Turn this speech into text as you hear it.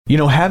You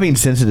know, having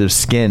sensitive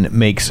skin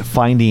makes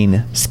finding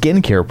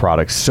skincare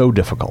products so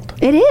difficult.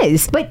 It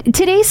is, but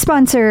today's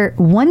sponsor,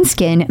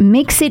 OneSkin,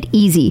 makes it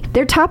easy.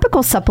 Their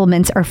topical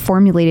supplements are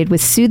formulated with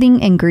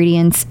soothing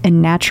ingredients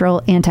and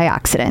natural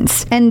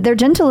antioxidants, and they're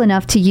gentle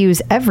enough to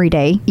use every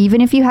day, even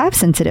if you have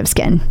sensitive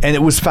skin. And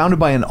it was founded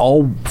by an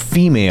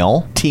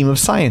all-female team of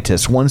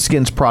scientists.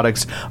 OneSkin's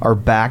products are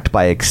backed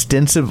by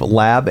extensive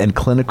lab and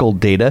clinical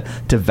data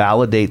to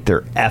validate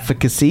their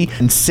efficacy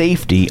and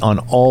safety on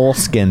all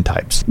skin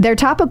types. Their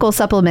topical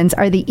supplements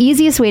are the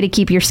easiest way to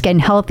keep your skin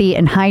healthy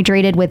and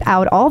hydrated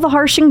without all the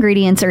harsh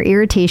ingredients or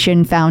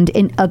irritation found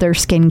in other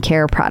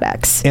skincare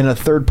products. In a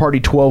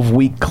third-party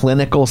 12-week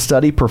clinical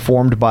study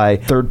performed by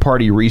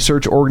third-party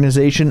research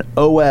organization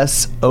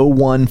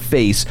OS01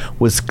 Face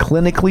was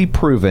clinically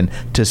proven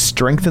to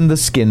strengthen the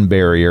skin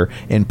barrier,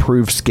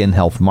 improve skin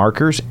health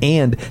markers,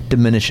 and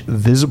diminish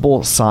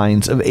visible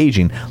signs of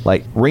aging,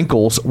 like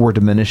wrinkles were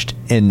diminished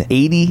in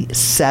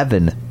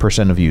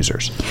 87% of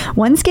users.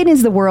 OneSkin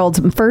is the world's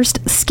first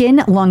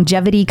skin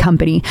longevity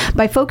company.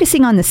 By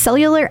focusing on the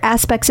cellular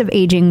aspects of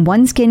aging,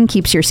 OneSkin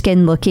keeps your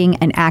skin looking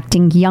and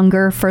acting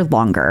younger for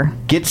longer.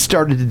 Get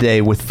started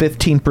today with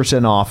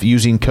 15% off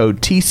using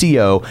code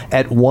TCO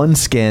at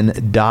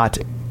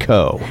oneskin.co.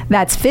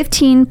 That's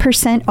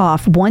 15%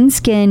 off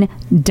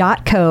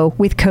oneskin.co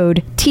with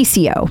code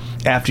TCO.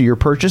 After your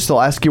purchase,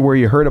 they'll ask you where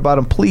you heard about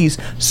them. Please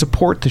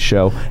support the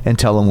show and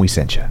tell them we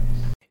sent you.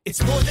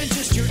 It's more than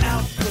just your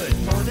output,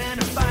 more than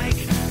a bike.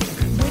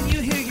 When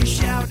you hear your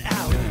shout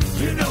out,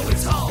 you know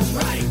it's all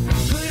right.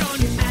 Put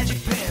on your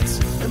magic pants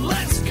and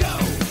let's go.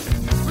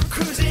 We're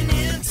cruising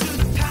into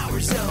the power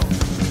zone.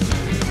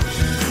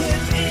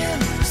 Clip in,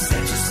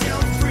 set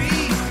yourself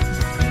free.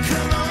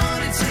 Come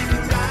on and take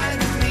a ride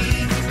with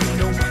me. You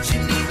know what you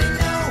need to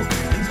know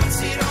and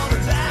what's it all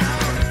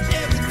about.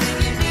 Everything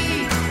you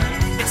need,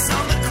 it's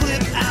on the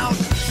Clip Out.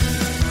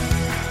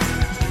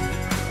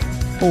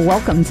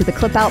 Welcome to the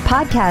Clip Out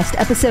Podcast,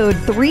 episode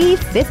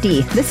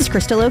 350. This is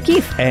Crystal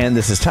O'Keefe. And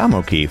this is Tom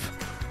O'Keefe.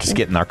 Just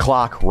getting our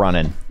clock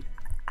running.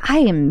 I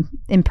am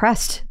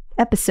impressed.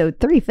 Episode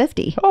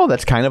 350. Oh,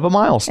 that's kind of a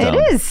milestone.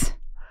 It is.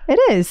 It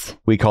is.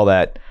 We call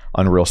that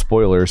Unreal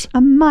Spoilers.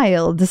 A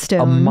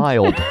milestone. A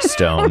mild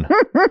stone.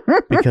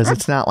 Because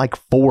it's not like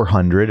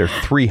 400 or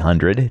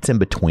 300. It's in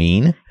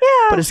between.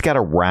 Yeah. But it's got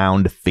a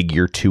round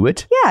figure to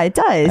it. Yeah, it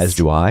does. As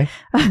do I.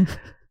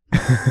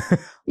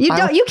 You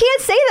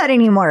can't say that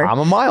anymore. I'm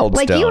a mild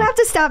Like, stone. you have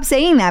to stop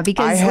saying that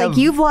because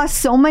you've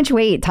lost so much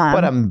weight, Tom.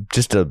 But I'm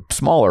just a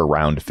smaller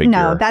round figure.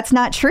 No, that's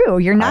not true.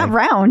 You're not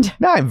round.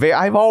 No,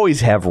 I've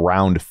always have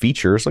round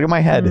features. Look at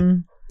my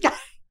head.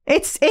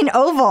 It's an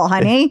oval,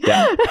 honey.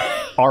 Yeah.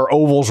 Are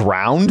ovals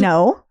round?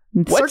 No.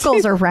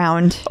 Circles are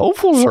round.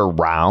 Ovals are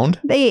round.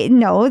 They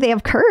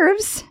have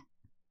curves.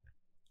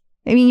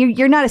 I mean,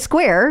 you're not a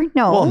square.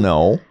 No. Well,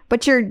 no.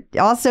 But you're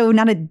also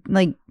not a,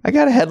 like... I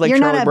got a head like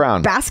Charlie Charlie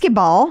Brown.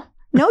 Basketball.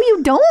 No,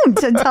 you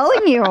don't. I'm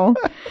telling you.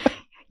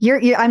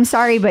 You're I'm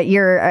sorry, but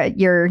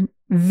your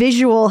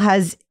visual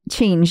has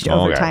changed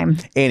over time.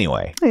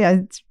 Anyway.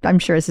 Yeah, I'm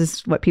sure this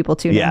is what people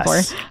tune in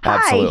for.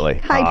 Absolutely.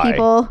 Hi,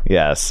 people.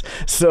 Yes.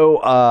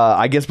 So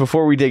I guess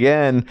before we dig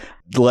in,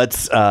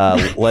 let's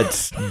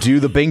do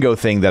the bingo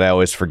thing that I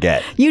always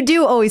forget. You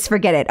do always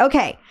forget it.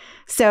 Okay.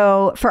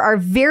 So for our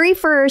very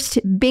first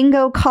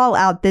bingo call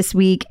out this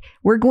week,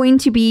 we're going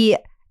to be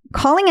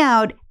calling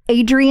out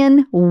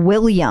Adrienne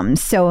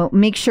Williams. So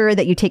make sure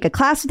that you take a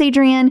class with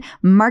Adrienne,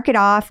 mark it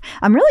off.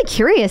 I'm really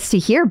curious to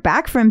hear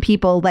back from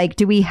people. Like,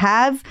 do we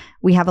have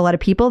a lot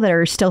of people that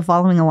are still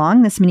following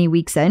along this many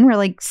weeks in? We're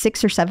like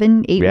 6 or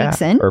 7, 8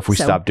 weeks in. Or if we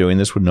stop doing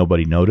this, would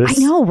nobody notice?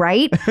 I know,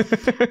 right?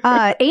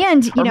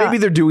 And or maybe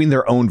they're doing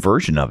their own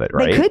version of it,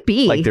 right? They could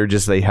be. Like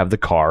they have the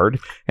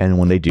card, and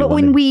when they do, but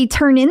when we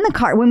turn in the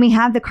card, when we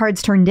have the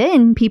cards turned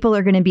in, people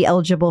are going to be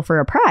eligible for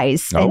a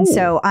prize. Oh. And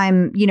so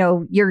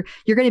you're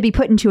going to be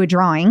put into a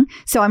drawing.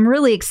 So I'm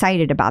really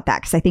excited about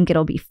that because I think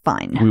it'll be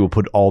fun. We will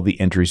put all the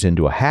entries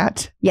into a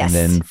hat. Yes.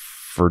 And then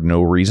for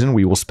no reason,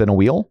 we will spin a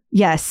wheel.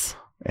 Yes.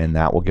 And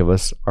that will give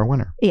us our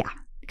winner. Yeah.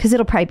 Because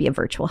it'll probably be a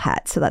virtual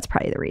hat. So that's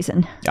probably the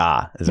reason.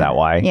 Is that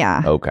why?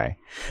 Yeah. Okay.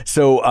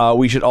 So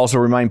we should also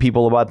remind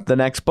people about the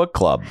next book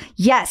club.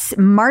 Yes.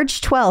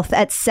 March 12th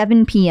at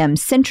 7 p.m.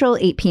 Central,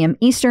 8 p.m.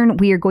 Eastern.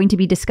 We are going to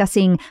be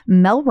discussing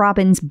Mel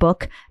Robbins'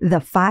 book, The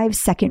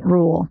 5-Second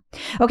Rule.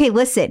 Okay,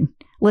 listen.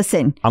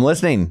 I'm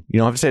listening. You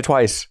don't have to say it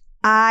twice.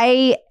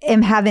 I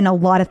am having a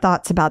lot of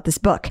thoughts about this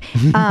book.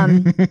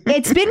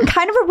 It's been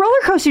kind of a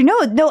roller coaster.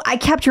 No, I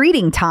kept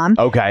reading, Tom.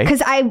 Okay.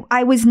 Because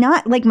I was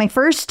not like my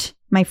first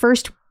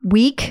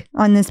week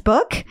on this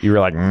book. You were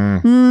like,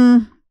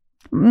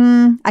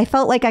 I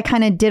felt like I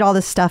kind of did all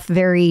this stuff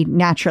very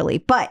naturally,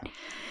 but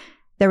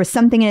there was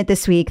something in it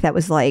this week that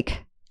was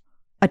like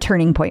a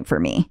turning point for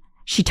me.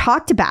 She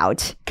talked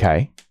about.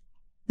 Okay.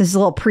 This is a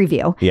little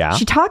preview. Yeah.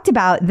 She talked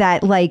about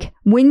that, like,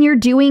 when you're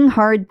doing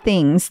hard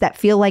things that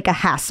feel like a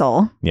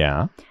hassle.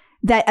 Yeah.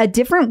 That a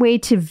different way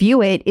to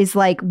view it is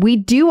like, we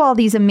do all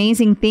these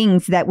amazing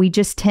things that we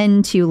just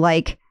tend to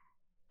like,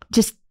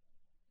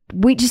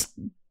 we just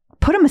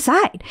put them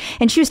aside.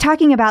 And she was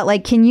talking about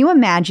like, can you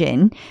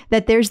imagine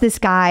that there's this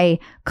guy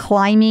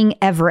climbing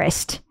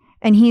Everest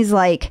and he's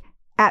like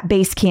at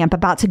base camp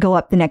about to go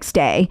up the next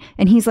day.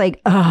 And he's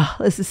like, oh,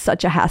 this is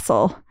such a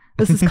hassle.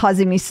 This is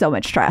causing me so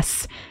much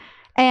stress.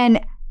 And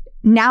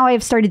now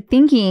I've started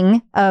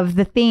thinking of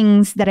the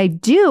things that I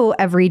do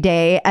every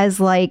day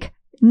as like,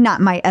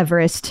 not my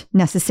Everest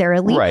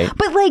necessarily, right.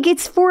 But like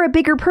it's for a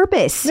bigger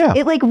purpose. Yeah.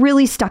 It like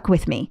really stuck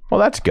with me. Well,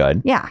 that's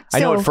good. Yeah. I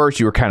know at first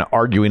you were kind of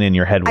arguing in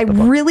your head with the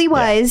book. Really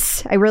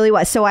was. I really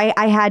was. So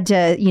I had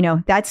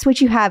to, that's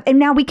what you have. And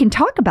now we can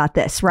talk about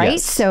this, right?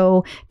 Yes.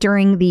 So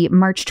during the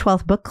March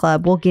 12th book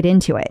club, we'll get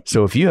into it.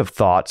 So if you have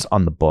thoughts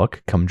on the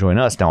book, come join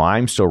us. Now,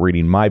 I'm still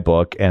reading my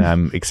book, and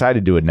I'm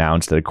excited to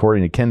announce that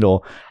according to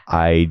Kindle,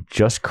 I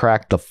just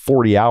cracked the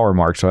 40-hour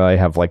mark, so I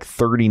have like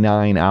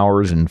 39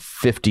 hours and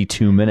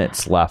 52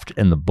 minutes left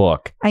in the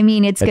book. I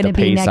mean, it's going to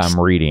be next. I'm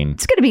reading.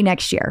 It's going to be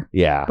next year.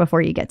 Yeah.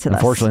 Before you get to this.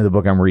 Unfortunately, the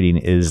book I'm reading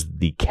is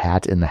The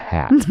Cat in the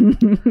Hat.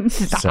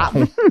 Stop.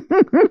 So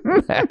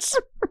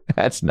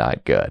that's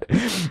not good.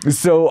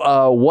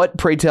 So, what,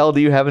 pray tell,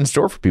 do you have in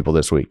store for people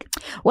this week?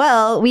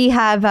 Well, we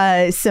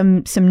have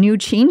some new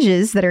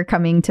changes that are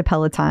coming to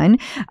Peloton.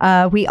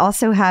 We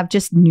also have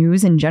just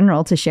news in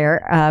general to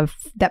share.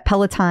 That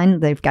Peloton,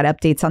 they've got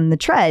updates on the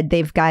tread.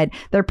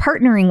 They're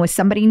partnering with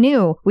somebody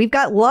new. We've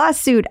got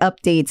lawsuit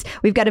updates.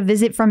 We've got a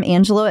visit from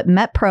Angelo at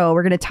MetPro.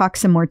 We're going to talk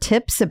some more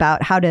tips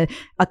about how to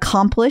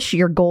accomplish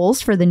your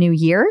goals for the new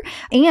year.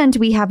 And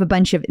we have a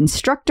bunch of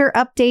instructor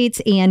updates.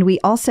 And we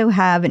also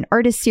have an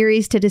artist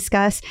series to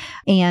discuss.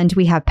 And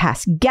we have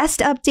past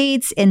guest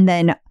updates. And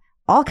then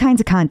all kinds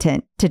of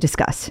content to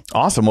discuss.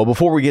 Awesome. Well,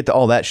 before we get to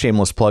all that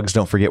shameless plugs,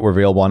 don't forget we're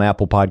available on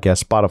Apple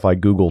Podcasts, Spotify,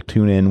 Google,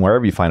 TuneIn,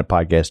 wherever you find a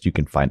podcast, you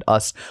can find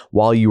us.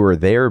 While you are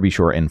there, be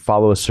sure and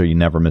follow us so you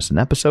never miss an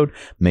episode.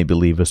 Maybe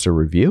leave us a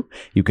review.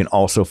 You can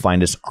also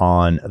find us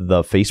on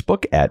the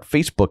Facebook at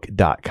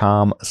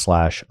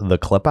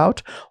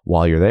facebook.com/theclipout.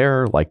 While you're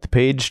there, like the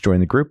page, join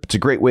the group. It's a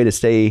great way to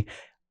stay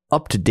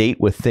up to date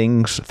with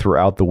things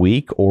throughout the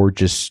week, or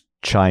just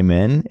chime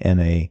in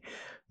a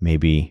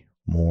maybe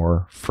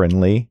more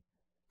friendly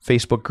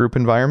Facebook group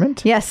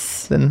environment.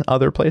 Yes. Than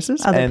other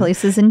places.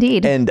 Places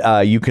indeed. And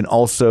you can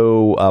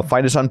also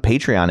find us on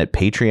Patreon at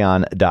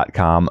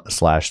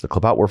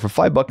patreon.com/theclipout, where for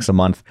 $5 a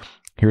month,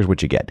 here's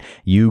what you get.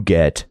 You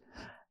get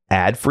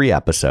ad-free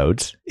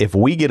episodes. If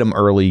we get them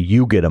early,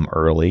 you get them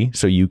early,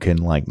 so you can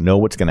like know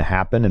what's going to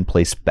happen and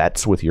place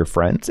bets with your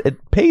friends.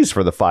 It pays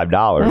for the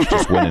 $5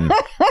 just winning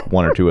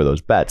one or two of those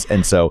bets.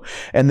 And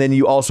then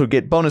you also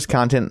get bonus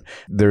content.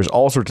 There's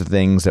all sorts of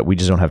things that we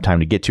just don't have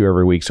time to get to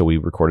every week, so we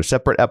record a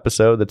separate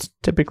episode that's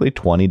typically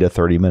 20 to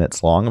 30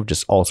 minutes long of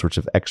just all sorts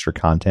of extra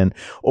content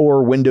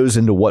or windows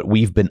into what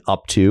we've been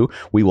up to.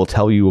 We will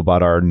tell you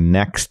about our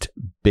next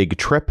big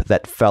trip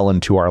that fell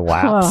into our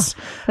laps.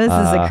 Oh, this is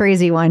a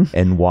crazy one.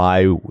 And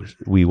why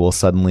we will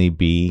suddenly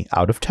be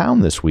out of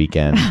town this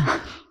weekend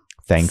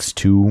thanks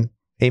to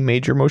a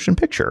major motion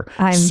picture.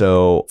 I'm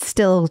still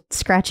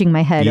scratching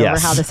my head over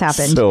how this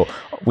happened. So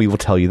we will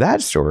tell you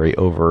that story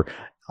over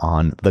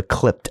on the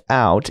Clipped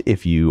Out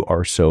if you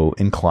are so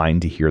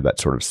inclined to hear that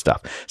sort of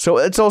stuff. So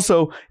it's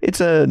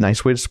a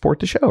nice way to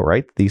support the show,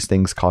 right? These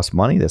things cost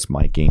money. This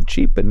mic ain't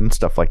cheap and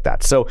stuff like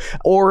that. So,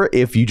 or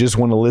if you just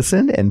want to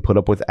listen and put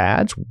up with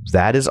ads,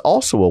 that is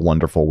also a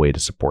wonderful way to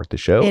support the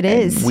show. It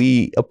is.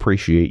 We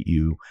appreciate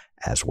you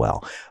as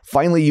well.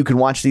 Finally, you can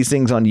watch these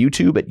things on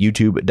YouTube at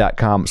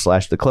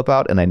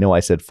youtube.com/theclipout. And I know I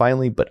said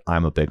finally, but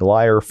I'm a big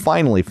liar.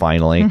 Finally.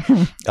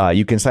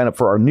 You can sign up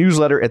for our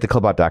newsletter at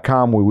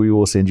theclipout.com, where we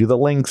will send you the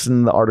links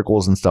and the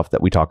articles and stuff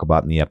that we talk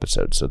about in the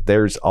episode. So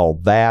there's all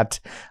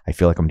that. I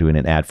feel like I'm doing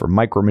an ad for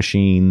Micro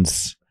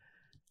Machines.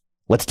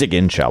 Let's dig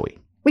in, shall we?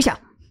 We shall.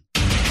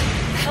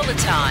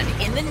 Peloton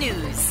in the news.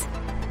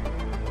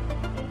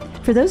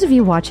 For those of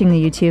you watching the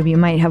YouTube, you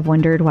might have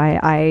wondered why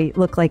I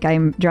look like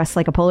I'm dressed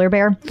like a polar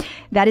bear.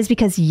 That is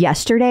because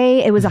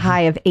yesterday it was a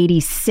high of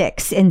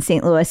 86 in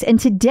St. Louis. And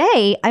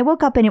today I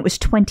woke up and it was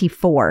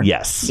 24.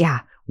 Yes. Yeah.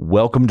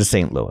 Welcome to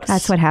St. Louis.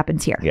 That's what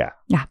happens here. Yeah.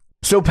 Yeah.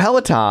 So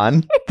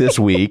Peloton this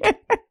week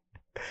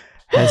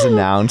has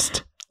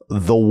announced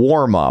the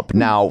warm-up.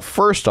 Now,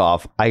 first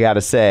off, I got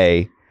to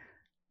say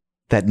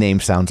that name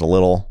sounds a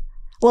little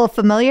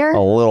familiar.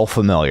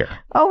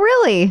 Oh,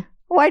 really?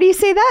 Why do you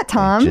say that,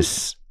 Tom? It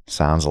just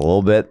sounds a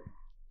little bit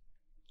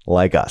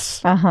like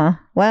us.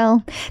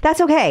 Well, that's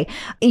okay.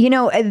 You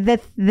know,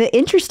 the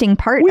interesting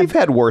part. We've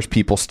had worse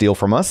people steal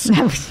from us.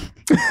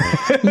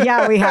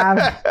 Yeah, we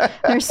have.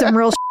 There's some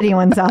real shitty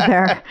ones out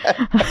there.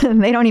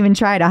 They don't even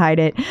try to hide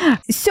it.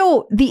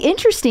 So the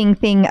interesting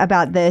thing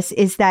about this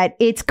is that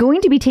it's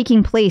going to be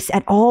taking place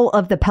at all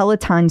of the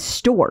Peloton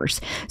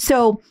stores.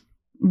 So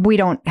we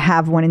don't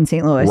have one in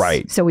St. Louis,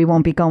 right? So we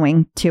won't be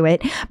going to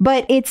it.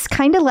 But it's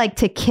kind of like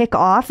to kick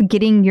off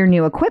getting your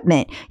new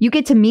equipment. You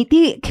get to meet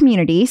the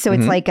community. So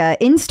it's like an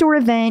in-store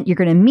event. You're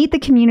going to meet the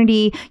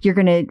community. You're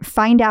going to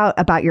find out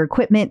about your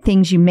equipment,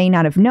 things you may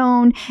not have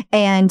known,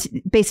 and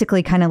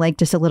basically kind of like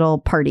just a little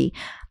party.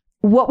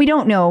 What we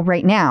don't know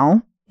right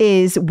now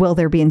is, will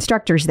there be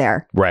instructors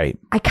there? Right.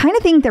 I kind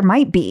of think there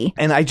might be.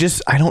 And I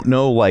don't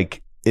know,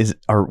 like,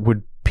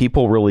 would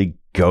people really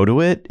go to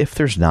it if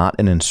there's not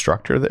an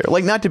instructor there?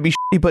 Like, not to be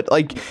shitty, but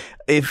like,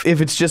 if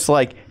it's just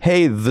like,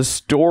 hey, the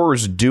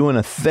store's doing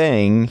a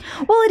thing.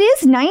 Well, it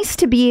is nice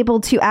to be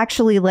able to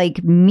actually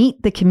like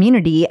meet the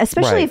community,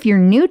 especially Right. if you're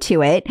new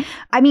to it.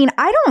 I mean,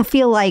 I don't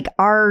feel like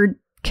our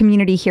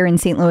community here in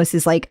St. Louis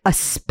is like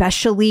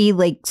especially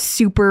like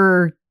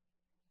super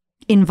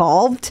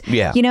involved,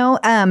 Yeah. you know?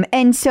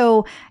 And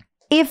so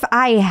if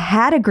I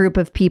had a group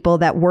of people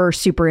that were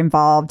super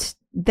involved,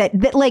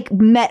 that like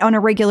met on a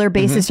regular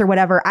basis or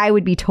whatever, I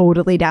would be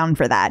totally down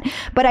for that.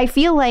 But I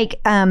feel like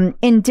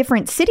in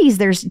different cities,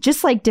 there's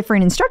just like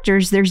different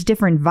instructors, there's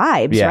different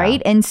vibes, Yeah.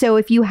 right? And so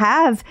if you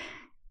have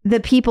the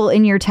people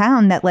in your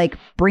town that like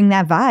bring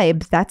that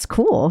vibe, that's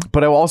cool.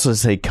 But I will also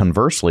say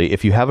conversely,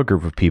 if you have a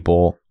group of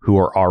people who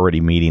are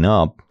already meeting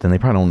up, then they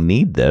probably don't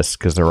need this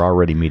because they're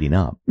already meeting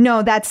up.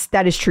 No,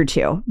 that is true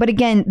too. But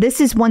again,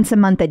 this is once a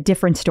month at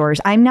different stores.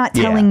 I'm not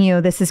telling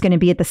you this is going to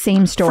be at the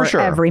same store For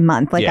sure. every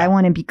month. Like I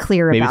want to be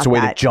clear Maybe about it's a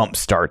way that. to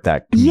jumpstart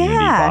that community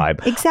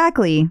vibe.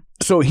 Exactly.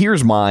 So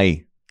here's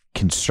my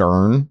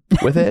concern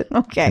with it.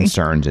 Okay.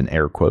 Concerns in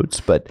air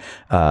quotes, but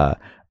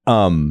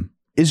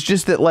is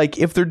just that, like,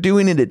 if they're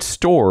doing it at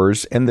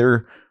stores and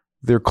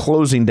they're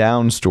closing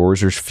down stores,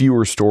 there's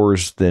fewer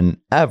stores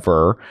than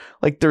ever.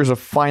 Like, there's a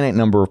finite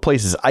number of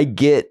places. I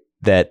get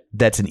that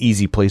that's an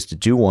easy place to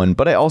do one,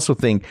 but I also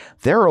think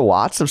there are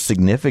lots of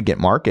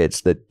significant markets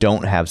that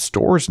don't have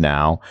stores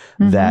now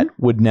that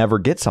would never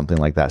get something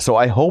like that. So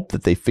I hope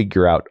that they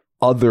figure out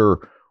other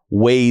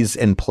ways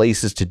and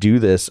places to do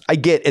this. I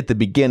get at the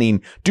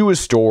beginning, do a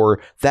store.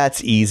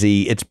 That's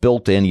easy. It's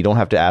built in. You don't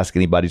have to ask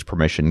anybody's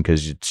permission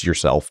because it's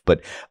yourself.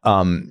 But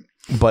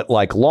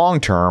like long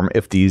term,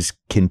 if these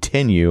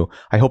continue,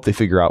 I hope they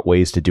figure out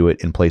ways to do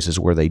it in places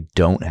where they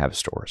don't have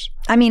stores.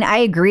 I mean, I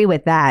agree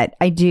with that.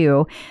 I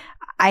do.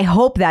 I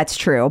hope that's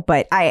true,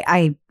 but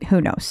I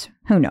who knows?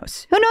 Who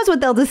knows? Who knows what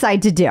they'll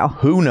decide to do?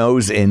 Who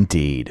knows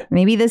indeed.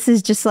 Maybe this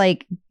is just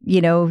like, you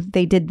know,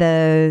 they did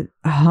the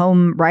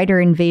home rider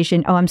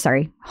invasion. Oh, I'm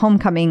sorry.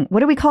 Homecoming.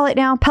 What do we call it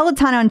now?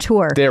 Peloton on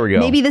tour. There we go.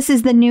 Maybe this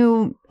is the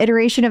new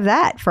iteration of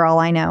that for all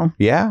I know.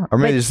 Yeah. Or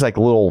maybe just like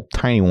little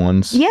tiny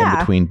ones in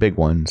between big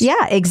ones.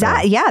 Yeah,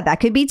 exactly. Yeah, that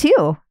could be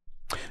too.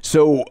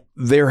 So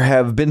there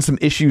have been some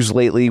issues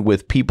lately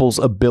with people's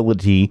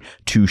ability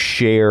to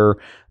share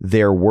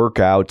their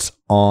workouts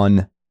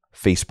on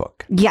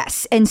Facebook.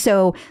 Yes. And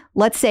so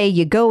let's say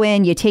you go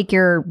in, you take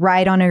your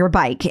ride on your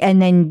bike, and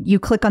then you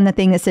click on the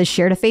thing that says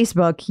share to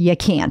Facebook. You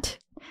can't.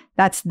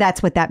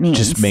 That's what that means.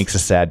 Just makes a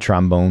sad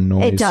trombone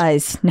noise. It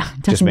does. No,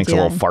 it doesn't Just makes do a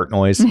little that. fart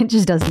noise. It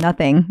just does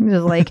nothing. It's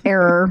just like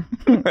error.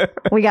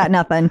 We got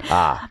nothing.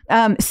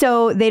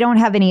 So they don't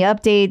have any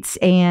updates,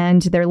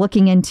 and they're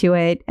looking into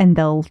it, and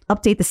they'll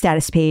update the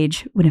status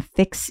page when a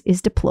fix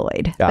is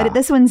deployed. But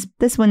this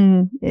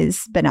one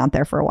has been out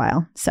there for a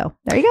while. So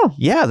there you go.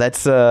 Yeah,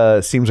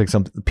 that's seems like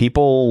something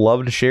people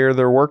love to share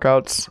their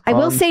workouts. I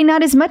will say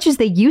not as much as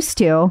they used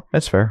to,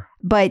 that's fair.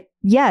 but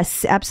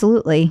yes,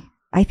 absolutely.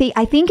 I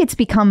think it's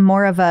become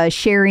more of a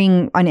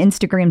sharing on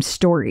Instagram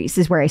stories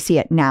is where I see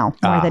it now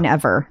more than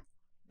ever.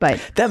 But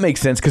that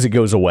makes sense because it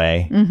goes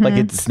away. Like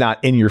it's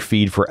not in your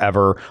feed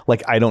forever.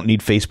 Like I don't need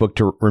Facebook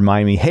to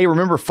remind me, hey,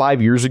 remember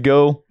 5 years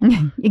ago?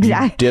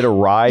 exactly. You did a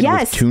ride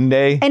with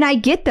Tunde? And I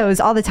get those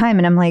all the time.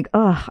 And I'm like,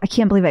 oh, I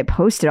can't believe I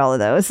posted all of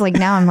those. Like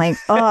now I'm like,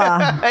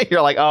 oh.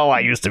 You're like, oh,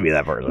 I used to be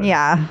that person.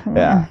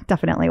 Yeah.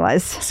 Definitely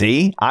was.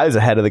 See, I was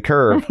ahead of the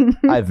curve.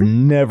 I've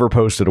never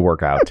posted a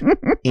workout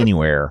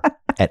anywhere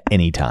at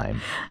any time.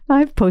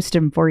 I've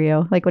posted them for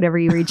you. Like whenever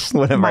you reach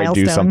Whenever milestones.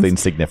 I do something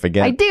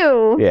significant. I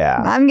do.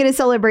 Yeah. I'm going to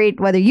celebrate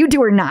whether you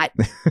do or not.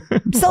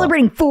 I'm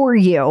celebrating for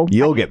you.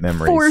 You'll get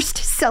memories. Forced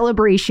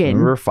celebration.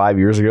 Remember 5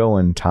 years ago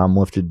when Tom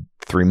lifted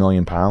 3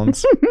 million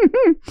pounds?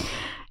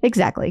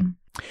 Exactly.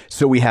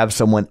 So we have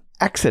someone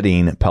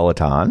exiting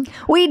Peloton.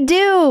 We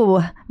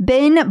do.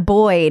 Ben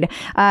Boyd.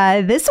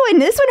 This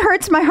one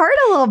hurts my heart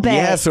a little bit.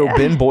 Yeah, so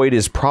Ben Boyd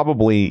is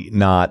probably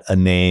not a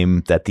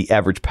name that the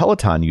average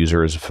Peloton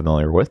user is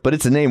familiar with, but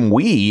it's a name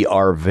we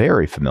are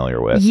very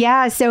familiar with.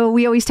 Yeah, so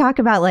we always talk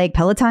about like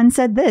Peloton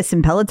said this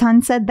and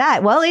Peloton said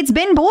that. Well, it's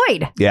Ben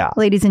Boyd. Yeah.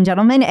 Ladies and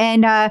gentlemen.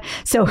 And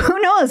so who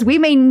knows? We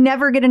may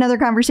never get another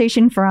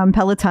conversation from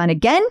Peloton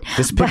again.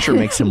 This picture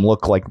makes him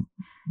look like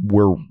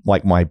we're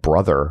like my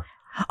brother.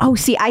 Oh,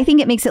 see, I think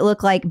it makes it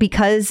look like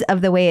because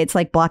of the way it's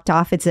like blocked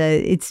off,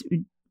 it's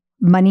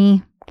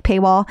money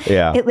paywall.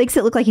 Yeah. It makes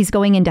it look like he's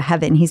going into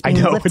heaven. He's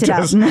being lifted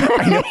up.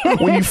 I know.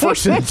 When you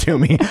first sent it to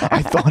me,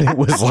 I thought it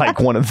was like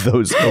one of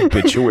those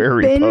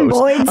obituary Ben posts.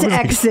 Boyd's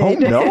exit.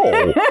 Like,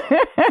 oh,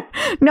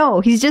 no. No,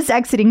 he's just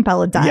exiting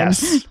Peloton.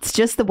 Yes. It's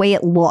just the way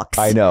it looks.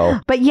 I know.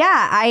 But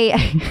yeah,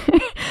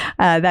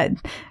 that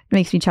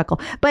makes me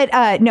chuckle.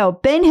 But no,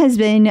 Ben has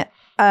been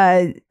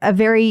a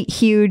very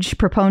huge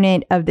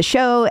proponent of the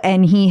show,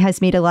 and he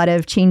has made a lot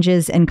of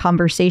changes and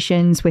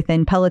conversations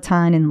within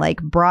Peloton and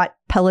like brought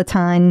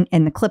Peloton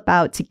and the Clip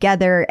Out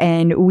together,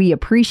 and we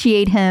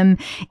appreciate him,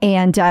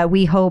 and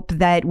we hope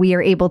that we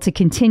are able to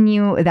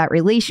continue that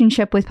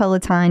relationship with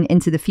Peloton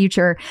into the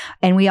future.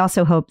 And we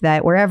also hope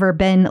that wherever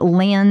Ben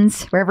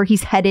lands, wherever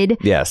he's headed,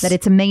 that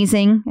it's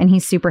amazing and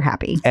he's super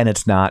happy. And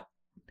it's not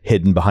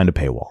hidden behind a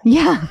paywall.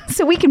 Yeah,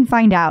 so we can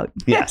find out.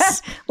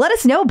 Yes. Let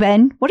us know,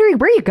 Ben. Where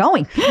are you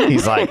going?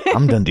 He's like,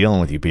 I'm done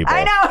dealing with you people.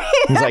 I know.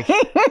 He's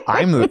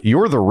like,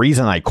 you're the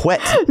reason I quit.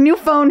 New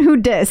phone, who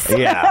dis?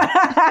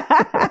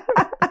 Yeah.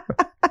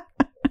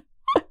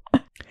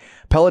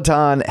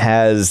 Peloton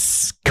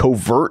has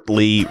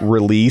covertly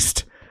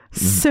released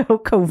so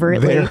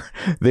covertly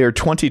their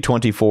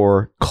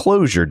 2024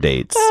 closure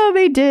dates. Oh,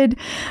 they did.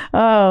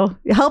 Oh,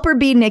 Helper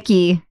B.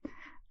 Nikki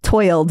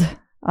toiled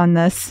on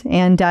this,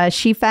 and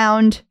she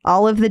found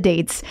all of the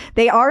dates.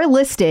 They are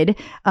listed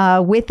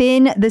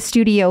within the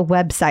studio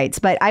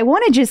websites, but I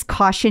want to just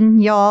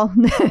caution y'all.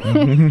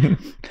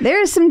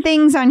 There's some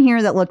things on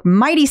here that look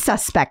mighty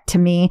suspect to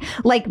me,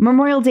 like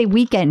Memorial Day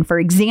weekend, for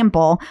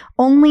example,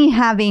 only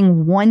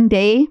having one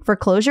day for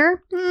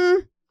closure.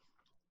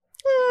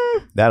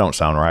 That don't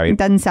sound right. It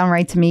doesn't sound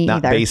right to me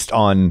Not either. based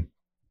on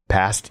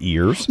past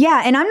years.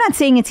 Yeah, and I'm not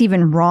saying it's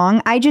even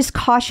wrong. I just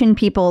caution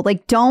people,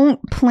 like, don't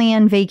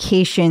plan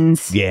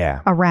vacations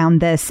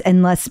around this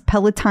unless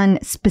Peloton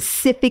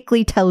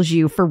specifically tells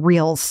you for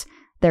reals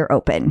they're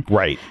open.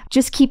 Right.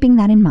 Just keeping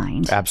that in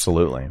mind.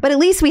 Absolutely. But at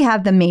least we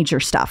have the major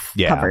stuff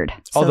covered.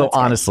 So although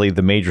honestly,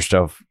 the major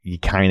stuff you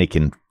kind of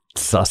can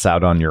suss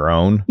out on your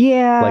own.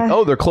 Yeah. Like,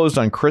 oh, they're closed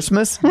on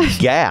Christmas?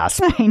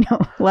 Gasp. I know.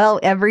 Well,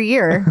 every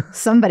year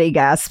somebody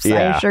gasps,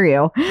 I assure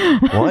you.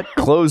 What?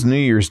 Close New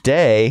Year's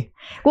Day?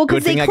 Well,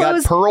 good thing I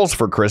got pearls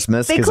for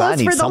Christmas because I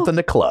need something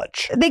to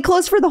clutch. They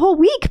close for the whole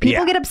week.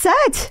 People get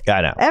upset.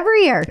 I know.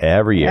 Every year.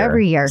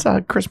 It's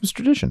a Christmas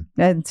tradition.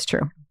 That's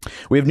true.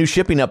 We have new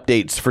shipping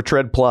updates for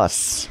Tread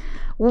Plus.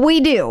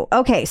 We do.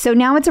 Okay, so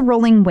now it's a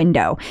rolling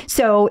window.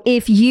 So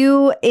if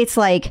you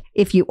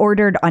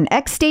ordered on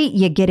X date,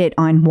 you get it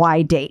on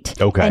Y date.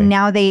 Okay. And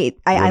now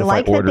I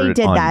like that they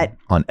did that.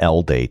 On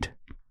L date.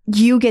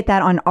 You get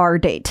that on R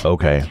date.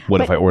 Okay.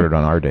 What if I ordered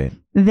on R date?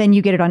 Then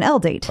you get it on L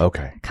date.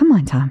 Okay. Come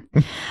on, Tom.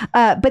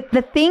 But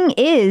the thing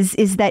is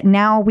that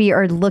now we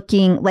are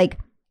looking like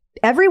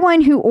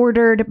everyone who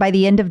ordered by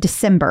the end of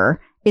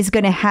December is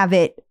going to have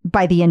it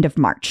by the end of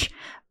March.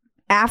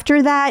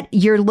 After that,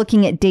 you're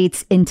looking at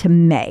dates into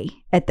May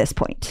at this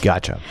point.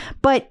 Gotcha.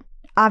 But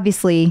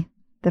obviously,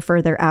 the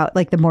further out,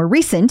 like the more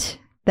recent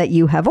that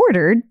you have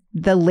ordered,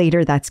 the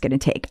later that's going to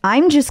take.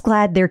 I'm just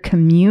glad they're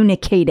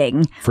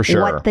communicating for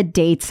sure what the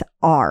dates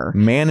are.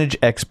 Manage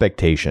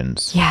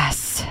expectations.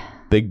 Yes.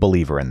 Big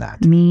believer in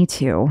that. Me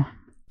too.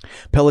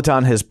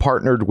 Peloton has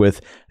partnered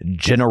with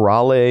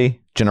Generali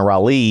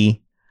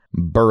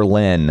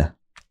Berlin.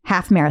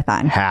 Half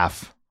marathon.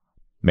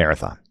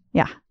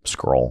 Yeah.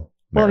 Scroll.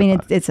 Well, I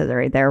mean, it says it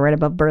right there, right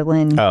above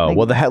Berlin. Oh,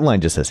 well, the headline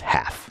just says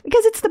half.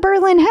 Because it's the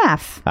Berlin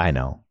half. I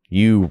know.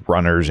 You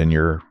runners and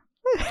your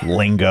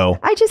lingo.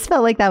 I just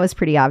felt like that was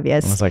pretty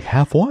obvious. I was like,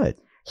 half what?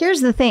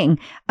 Here's the thing.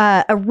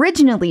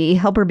 Originally,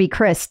 Helper B.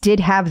 Chris did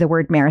have the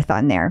word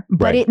marathon there,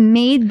 but it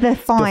made the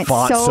font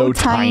so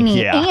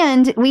tiny. Yeah.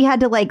 And we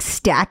had to like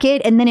stack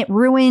it, and then it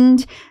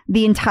ruined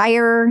the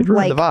entire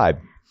the vibe.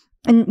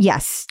 And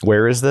yes.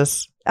 Where is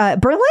this?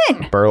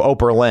 Berlin.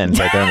 Berlin's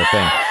right there in the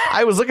thing.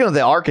 I was looking at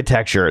the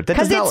architecture.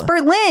 Because it's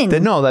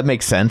Berlin. No, that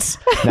makes sense.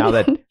 Now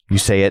that you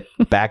say it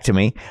back to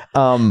me.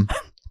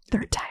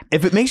 Third time.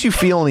 If it makes you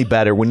feel any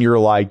better when you're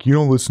like, you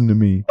don't listen to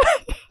me.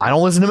 I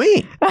don't listen to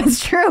me.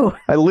 That's true.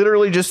 I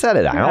literally just said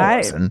it. I don't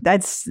listen.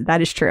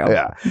 That is true.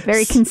 Yeah.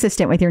 Very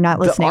consistent with your not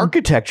listening. The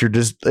architecture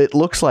it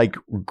looks like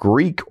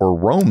Greek or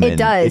Roman. It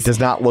does. It does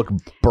not look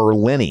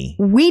Berlin-y.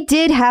 We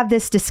did have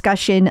this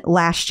discussion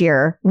last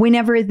year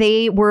whenever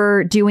they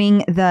were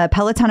doing the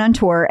Peloton on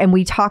tour, and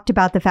we talked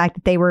about the fact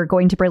that they were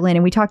going to Berlin,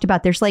 and we talked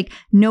about there's like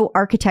no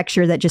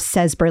architecture that just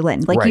says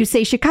Berlin. Like you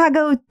say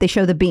Chicago, they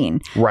show the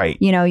bean. Right.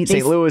 You know,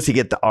 St. Louis, you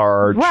get the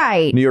arch.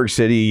 Right. New York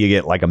City, you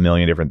get like a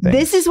million different things.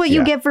 This is what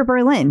you get for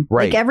Berlin.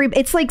 Right. Like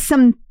it's like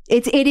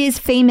it is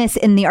famous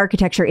in the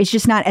architecture. It's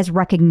just not as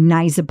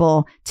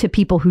recognizable to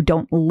people who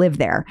don't live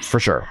there. For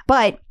sure.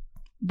 But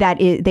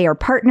they are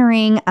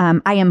partnering.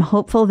 I am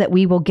hopeful that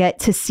we will get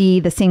to see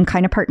the same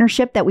kind of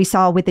partnership that we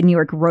saw with the New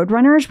York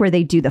Roadrunners, where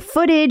they do the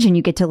footage and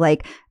you get to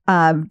like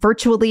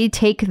virtually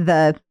take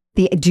the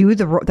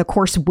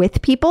course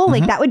with people.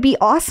 Like that would be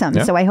awesome.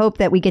 Yeah. So I hope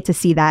that we get to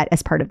see that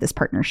as part of this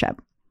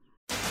partnership.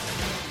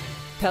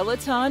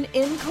 Peloton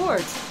in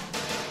court.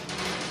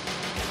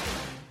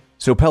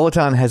 So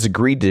Peloton has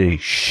agreed to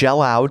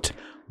shell out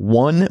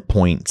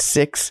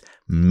 $1.6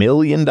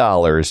 million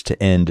to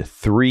end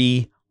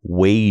 3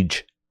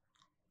 wage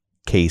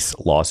case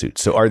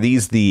lawsuits. So are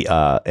these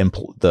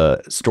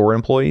the store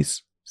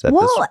employees Is that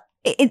Well,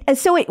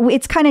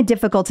 it's kind of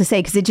difficult to say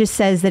because it just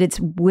says that it's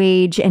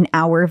wage and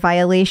hour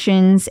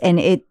violations, and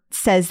it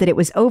says that it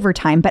was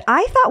overtime. But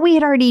I thought we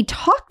had already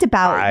talked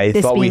about this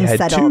being settled. I thought we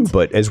had too,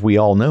 but as we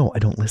all know, I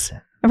don't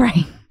listen.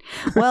 Right.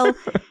 Well,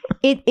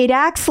 it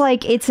acts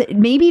like it's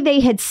maybe they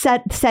had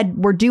said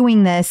we're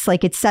doing this,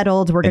 like it's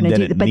settled, we're going to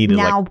do it, but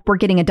now we're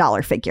getting a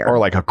dollar figure. Or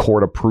like a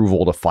court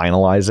approval to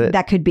finalize it.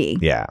 That could be.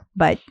 Yeah.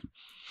 But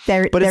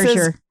there's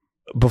your...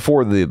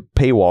 Before the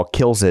paywall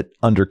kills it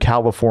under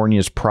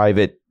California's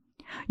private.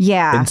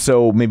 Yeah. And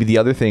so maybe the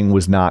other thing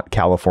was not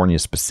California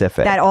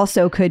specific. That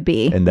also could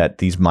be. And that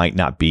these might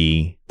not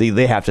be.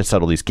 They have to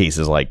settle these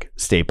cases like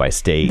state by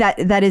state.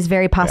 That is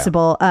very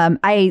possible. Yeah.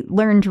 I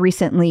learned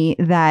recently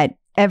that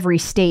every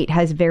state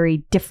has very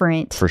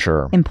different for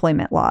sure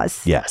employment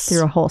laws. Yes.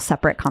 Through a whole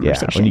separate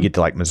conversation. Yeah. When you get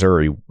to like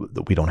Missouri,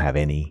 we don't have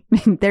any.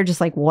 They're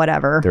just like,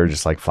 whatever. They're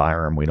just like,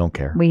 fire them. We don't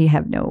care. We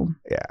have no.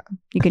 Yeah.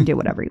 You can do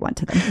whatever you want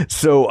to them.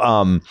 So,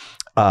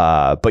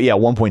 but yeah,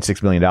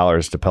 $1.6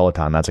 million to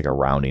Peloton. That's like a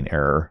rounding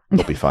error.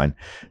 It'll be fine.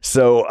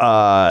 So,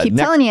 keep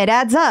telling you, it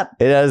adds up.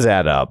 It does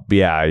add up.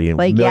 Yeah.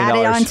 Like add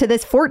it on to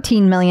this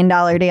 $14 million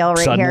deal right here.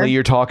 Suddenly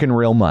you're talking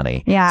real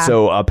money. Yeah.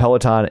 So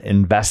Peloton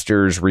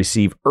investors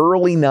receive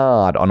early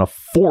nod on a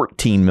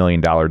 $14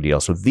 million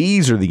deal. So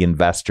these are the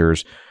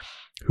investors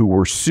who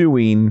were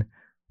suing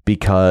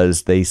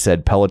because they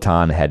said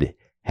Peloton had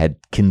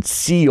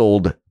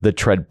concealed the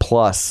Tread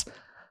Plus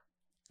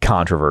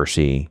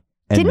controversy.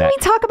 Didn't we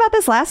talk about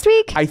this last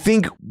week? I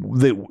think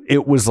that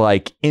it was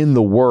like in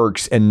the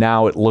works, and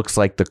now it looks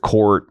like the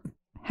court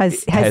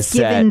has given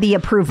said, the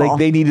approval. Like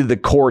they needed the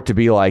court to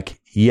be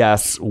like,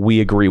 yes, we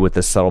agree with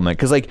this settlement.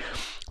 Because like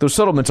those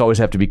settlements always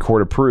have to be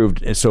court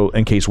approved. And so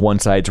in case one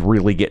side's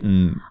really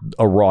getting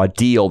a raw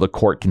deal, the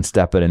court can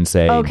step in and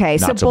say, okay,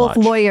 so both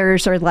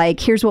lawyers are like,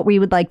 here's what we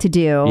would like to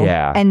do.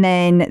 Yeah. And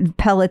then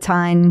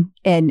Peloton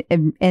and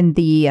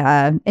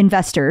the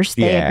investors,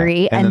 they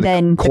agree. And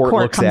then the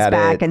court comes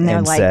back and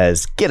they're like,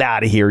 says, get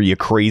out of here, you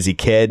crazy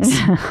kids.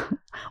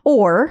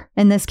 Or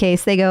in this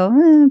case, they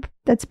go,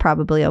 that's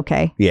probably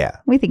okay. Yeah.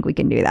 We think we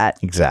can do that.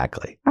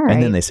 Exactly. All right.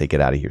 And then they say,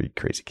 get out of here, you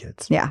crazy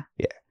kids. Yeah.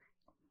 Yeah.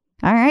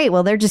 All right.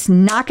 Well, they're just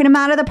knocking them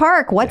out of the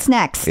park. What's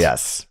next?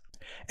 Yes.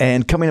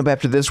 And coming up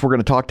after this, we're going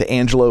to talk to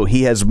Angelo.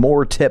 He has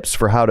more tips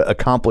for how to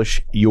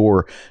accomplish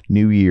your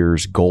New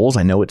Year's goals.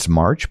 I know it's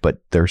March,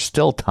 but there's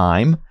still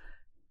time.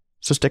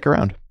 So stick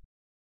around.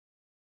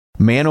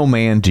 Man, oh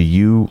man, do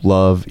you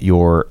love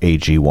your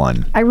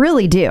AG1? I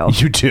really do.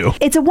 You do.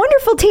 It's a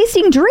wonderful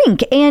tasting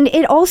drink, and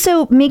it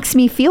also makes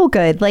me feel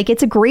good. Like,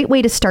 it's a great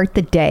way to start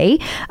the day.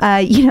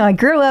 I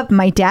grew up,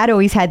 my dad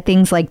always had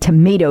things like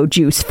tomato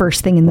juice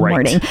first thing in the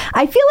morning.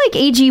 I feel like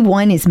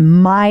AG1 is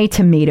my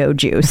tomato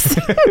juice.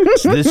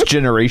 This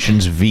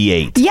generation's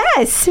V8.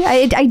 Yes,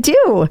 I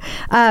do.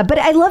 But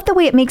I love the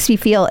way it makes me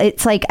feel.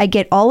 It's like I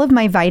get all of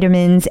my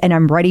vitamins and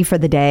I'm ready for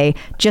the day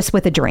just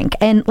with a drink.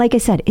 And like I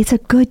said, it's a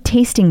good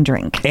tasting drink.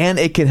 And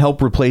it can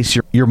help replace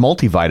your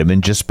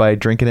multivitamin just by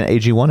drinking an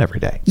AG1 every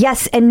day.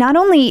 Yes. And not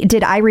only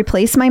did I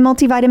replace my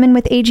multivitamin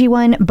with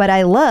AG1, but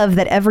I love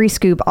that every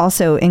scoop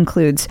also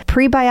includes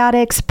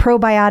prebiotics,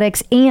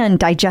 probiotics, and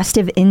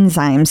digestive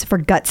enzymes for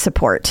gut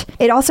support.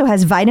 It also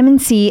has vitamin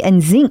C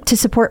and zinc to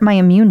support my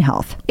immune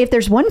health. If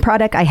there's one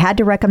product I had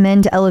to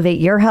recommend to elevate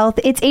your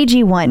health, it's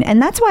AG1.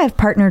 And that's why I've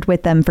partnered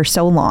with them for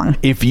so long.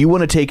 If you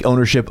want to take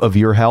ownership of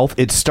your health,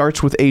 it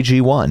starts with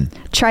AG1.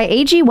 Try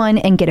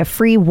AG1 and get a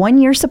free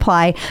 1-year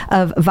supply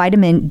of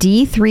vitamin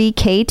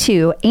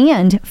D3K2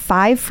 and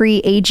 5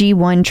 free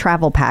AG1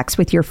 travel packs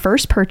with your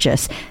first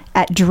purchase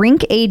at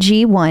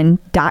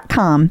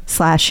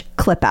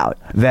drinkag1.com/clipout.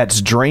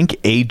 That's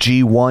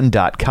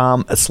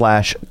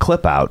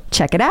drinkag1.com/clipout.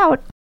 Check it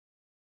out.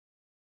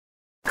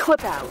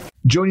 Clip out.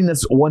 Joining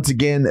us once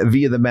again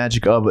via the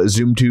magic of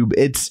ZoomTube,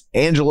 it's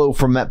Angelo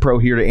from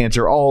MetPro here to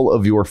answer all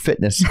of your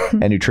fitness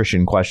and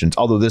nutrition questions.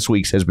 Although this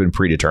week's has been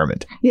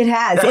predetermined. It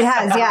has,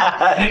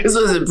 yeah. This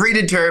was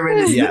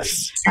predetermined.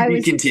 Yes. To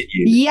be continued.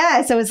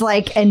 Yes, I was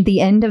like, and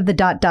the end of the ...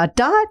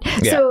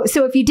 Yeah.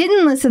 So if you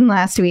didn't listen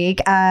last week,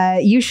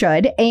 you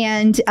should.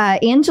 And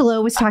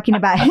Angelo was talking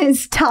about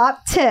his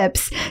top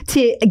tips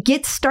to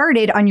get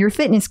started on your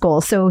fitness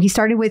goals. So he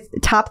started with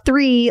top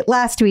 3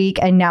 last week,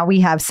 and now we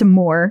have some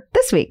more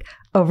this week.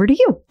 Over to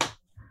you.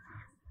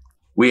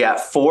 We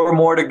have 4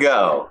 more to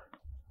go.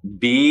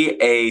 Be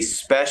a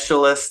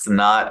specialist,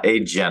 not a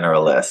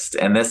generalist.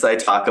 And this I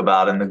talk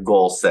about in the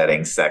goal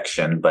setting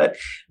section, but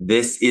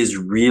this is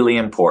really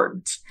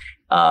important.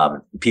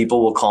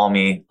 People will call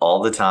me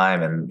all the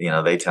time and,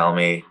 they tell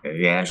me,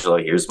 hey, Angelo,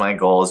 here's my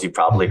goals. You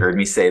probably heard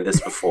me say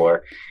this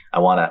before. I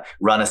want to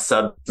run a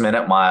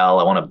sub-minute mile.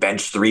 I want to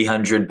bench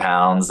 300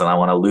 pounds and I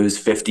want to lose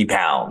 50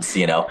 pounds.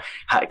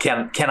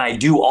 Can I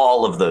do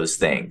all of those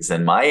things?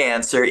 And my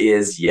answer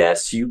is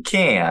yes, you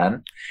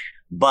can.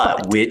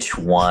 But which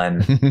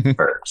one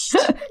first?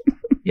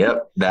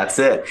 Yep, that's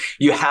it.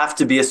 You have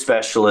to be a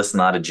specialist,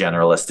 not a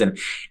generalist.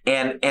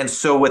 And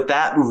so what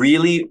that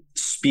really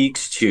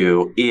speaks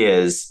to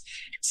is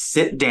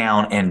sit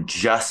down and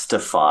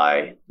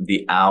justify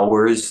the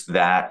hours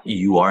that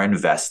you are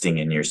investing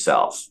in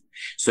yourself.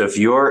 So if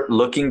you're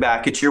looking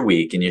back at your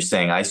week and you're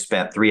saying, I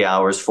spent 3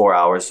 hours, 4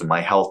 hours of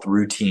my health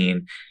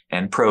routine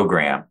and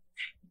program,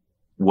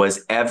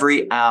 was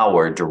every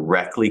hour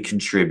directly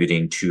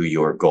contributing to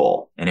your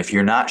goal? And if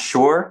you're not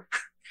sure,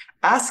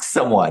 ask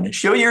someone,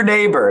 show your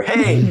neighbor,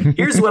 hey,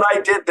 here's what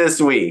I did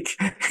this week.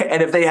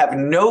 And if they have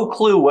no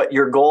clue what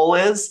your goal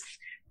is,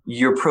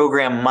 your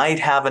program might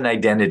have an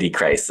identity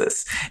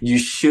crisis. You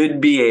should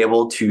be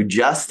able to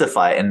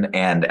justify,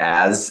 and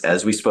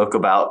as we spoke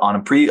about on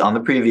the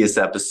previous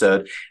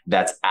episode,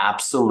 that's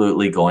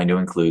absolutely going to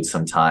include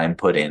some time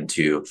put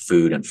into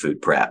food and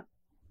food prep.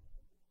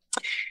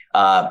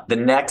 The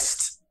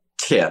next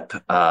tip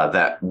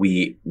that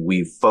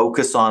we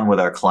focus on with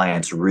our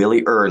clients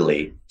really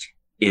early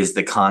is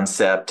the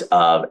concept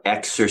of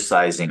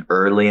exercising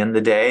early in the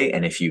day,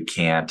 and if you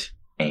can't,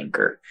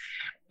 anchor.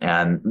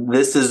 And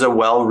this is a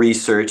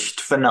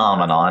well-researched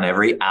phenomenon.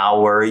 Every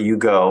hour you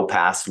go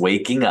past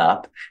waking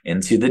up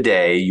into the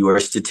day, you are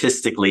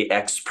statistically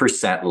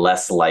X%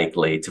 less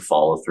likely to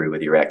follow through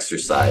with your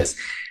exercise.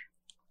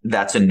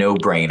 That's a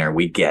no-brainer.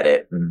 We get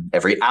it. And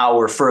every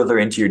hour further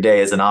into your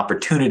day is an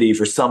opportunity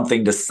for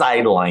something to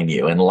sideline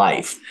you in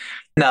life.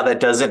 Now, that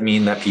doesn't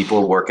mean that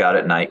people who work out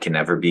at night can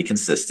never be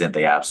consistent.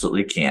 They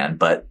absolutely can.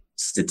 But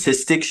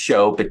statistics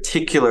show,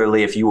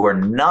 particularly if you are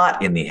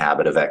not in the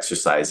habit of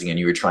exercising and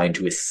you are trying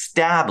to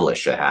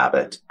establish a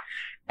habit,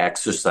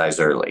 exercise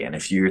early. And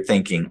if you're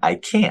thinking, I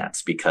can't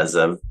because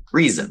of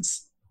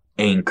reasons,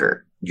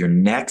 anchor. Your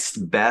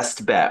next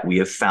best bet. We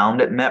have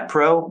found at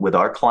MetPro with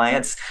our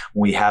clients,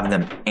 when we have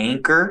them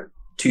anchor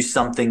to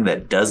something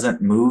that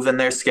doesn't move in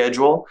their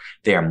schedule,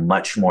 they are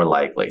much more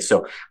likely.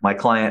 So my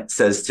client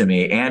says to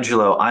me,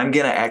 Angelo, I'm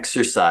going to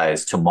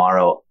exercise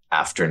tomorrow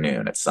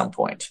afternoon at some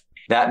point.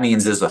 That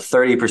means there's a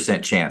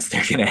 30% chance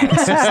they're going to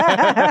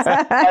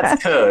exercise.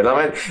 That's code.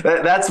 I mean,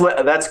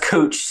 that's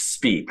coach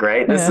speak,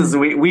 right? This is,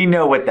 we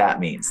know what that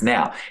means.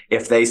 Now,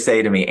 if they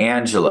say to me,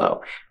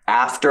 Angelo,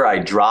 after I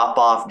drop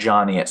off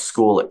Johnny at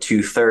school at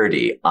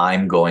 2:30,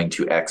 I'm going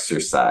to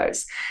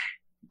exercise.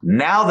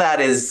 Now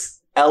that is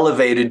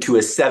elevated to a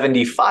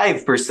 75%,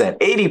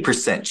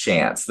 80%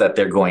 chance that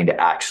they're going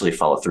to actually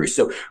follow through.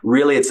 So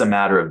really, it's a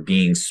matter of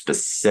being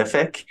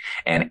specific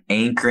and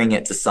anchoring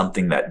it to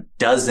something that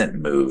doesn't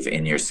move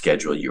in your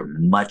schedule. You're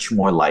much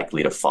more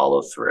likely to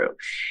follow through.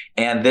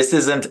 And this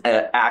isn't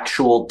an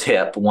actual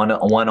tip, one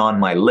on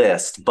my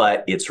list,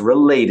 but it's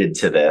related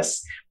to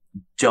this.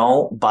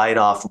 Don't bite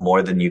off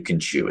more than you can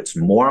chew. It's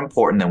more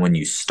important than when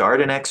you start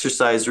an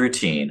exercise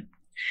routine.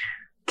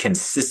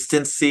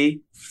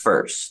 Consistency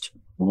first.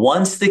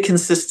 Once the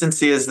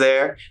consistency is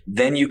there,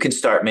 then you can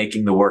start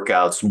making the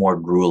workouts more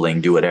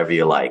grueling, do whatever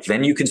you like.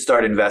 Then you can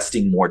start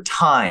investing more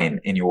time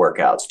in your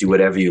workouts, do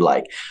whatever you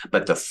like.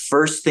 But the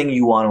first thing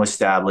you want to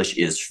establish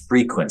is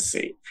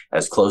frequency,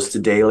 as close to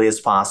daily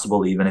as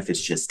possible, even if it's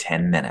just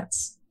 10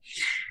 minutes.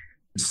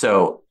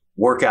 So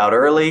work out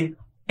early,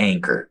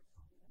 anchor.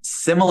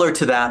 Similar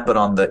to that, but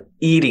on the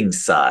eating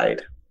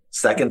side,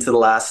 second to the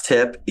last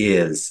tip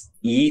is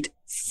eat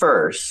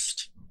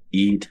first,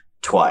 eat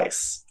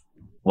twice.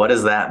 What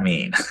does that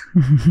mean?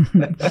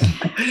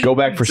 Go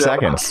back for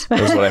seconds.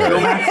 That's what I heard. Go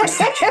back for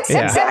seconds.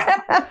 Yeah.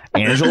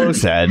 Exactly. Angelo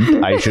said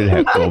I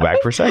should go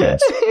back for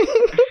seconds.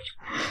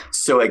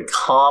 So a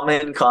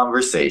common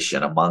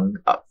conversation among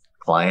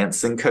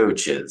clients and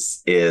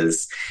coaches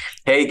is,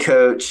 hey,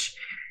 coach,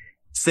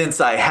 since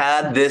I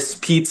had this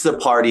pizza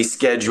party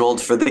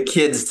scheduled for the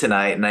kids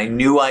tonight and I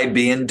knew I'd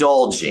be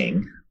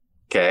indulging,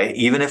 okay,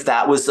 even if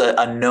that was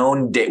a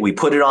known date, we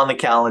put it on the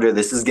calendar,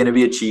 this is going to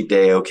be a cheat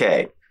day,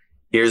 okay.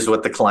 Here's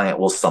what the client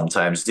will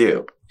sometimes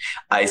do.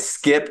 I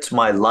skipped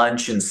my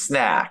lunch and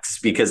snacks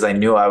because I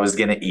knew I was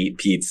going to eat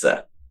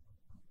pizza.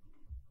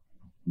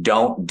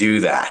 Don't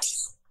do that.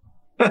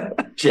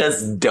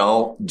 Just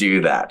don't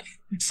do that.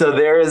 So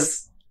there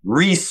is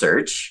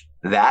research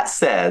that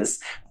says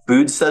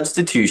food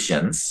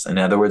substitutions, in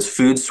other words,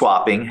 food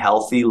swapping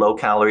healthy,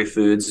 low-calorie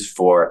foods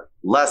for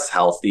less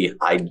healthy,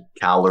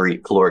 high-calorie,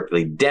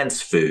 calorically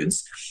dense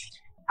foods,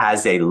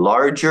 has a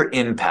larger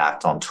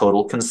impact on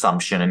total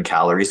consumption and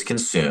calories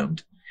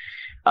consumed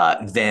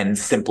than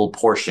simple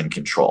portion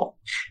control.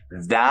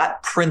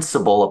 That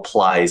principle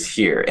applies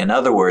here. In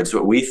other words,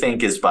 what we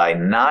think is by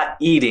not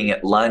eating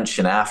at lunch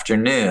and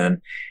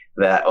afternoon,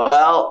 that,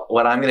 well,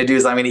 what I'm going to do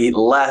is I'm going to eat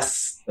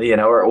less,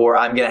 or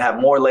I'm going to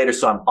have more later,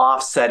 so I'm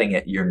offsetting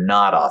it. You're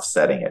not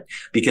offsetting it,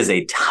 because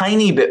a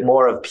tiny bit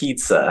more of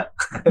pizza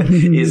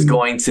is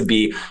going to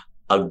be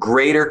a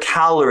greater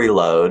calorie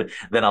load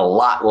than a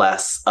lot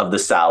less of the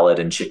salad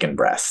and chicken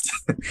breast.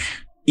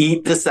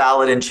 Eat the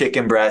salad and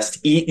chicken breast,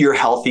 eat your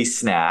healthy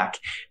snack,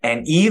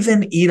 and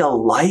even eat a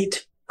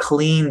light,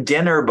 clean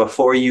dinner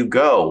before you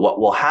go. What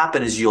will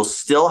happen is you'll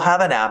still have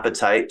an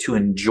appetite to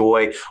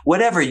enjoy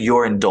whatever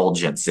your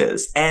indulgence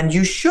is, and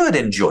you should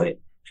enjoy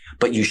it,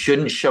 but you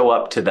shouldn't show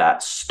up to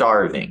that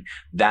starving.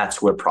 That's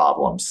where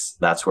problems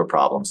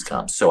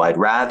come. So I'd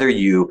rather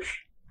you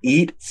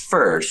eat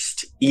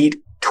first,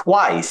 eat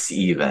twice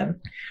even,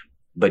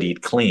 but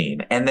eat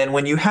clean. And then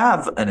when you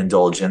have an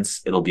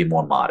indulgence, it'll be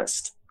more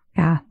modest.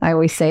 Yeah, I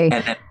always say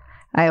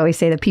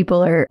And that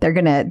people they're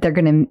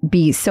gonna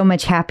be so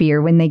much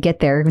happier when they get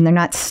there, when they're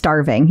not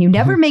starving. You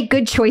never make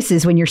good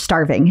choices when you're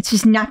starving. It's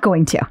just not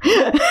going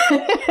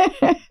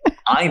to.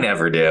 I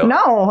never do.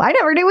 No, I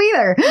never do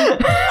either.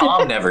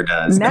 Tom never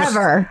does.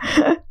 Never.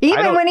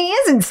 Even when he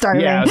isn't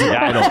starving. Yeah,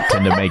 I don't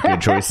tend to make good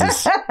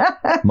choices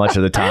much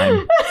of the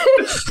time,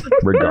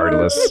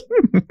 regardless.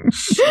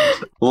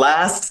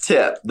 Last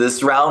tip.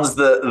 This rounds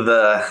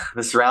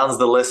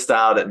the list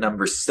out at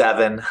number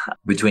 7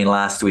 between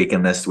last week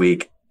and this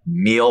week.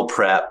 Meal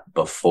prep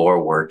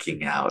before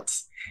working out.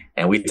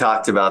 And we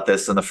talked about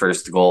this in the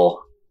first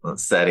goal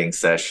setting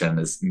session.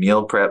 Is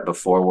meal prep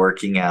before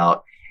working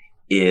out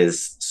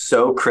is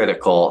so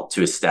critical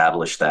to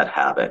establish that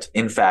habit.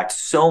 In fact,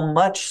 so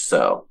much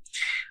so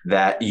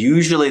that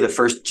usually the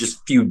first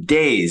just few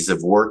days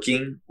of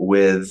working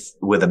with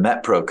a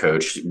MetPro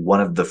coach, one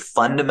of the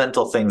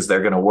fundamental things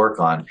they're going to work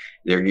on,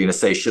 they're going to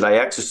say, should I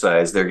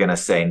exercise? They're going to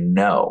say,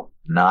 no,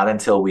 not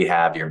until we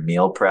have your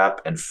meal prep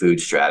and food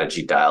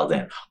strategy dialed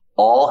in.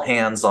 All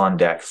hands on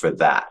deck for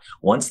that.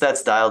 Once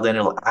that's dialed in,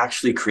 it'll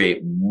actually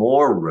create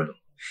more room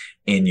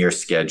in your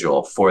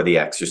schedule for the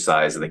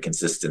exercise and the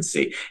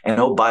consistency.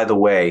 And oh, by the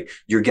way,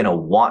 you're going to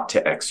want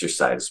to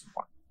exercise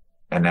more.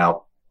 And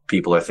now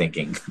people are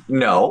thinking,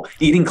 no,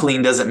 eating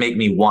clean doesn't make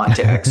me want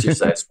to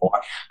exercise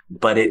more,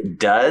 but it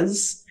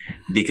does,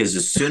 because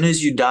as soon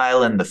as you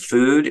dial in the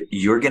food,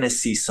 you're going to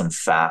see some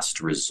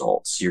fast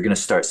results. You're going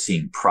to start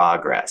seeing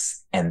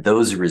progress, and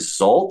those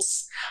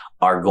results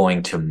are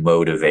going to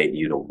motivate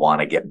you to want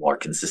to get more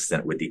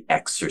consistent with the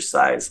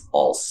exercise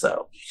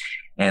also.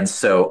 And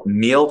so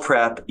meal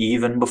prep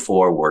even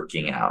before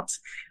working out.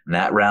 And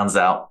that rounds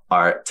out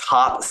our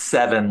top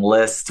 7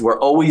 list. We're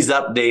always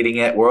updating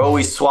it. We're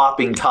always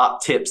swapping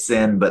top tips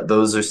in, but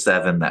those are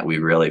 7 that we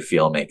really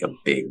feel make a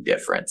big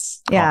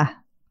difference. Yeah.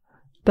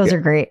 Those are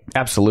great.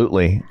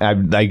 Absolutely. I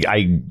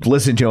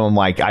listened to him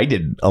like I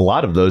did a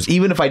lot of those.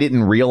 Even if I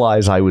didn't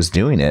realize I was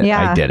doing it,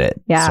 I did it.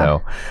 Yeah.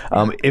 So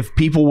if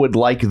people would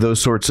like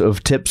those sorts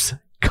of tips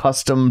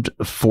customed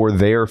for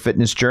their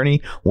fitness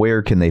journey,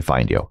 where can they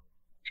find you?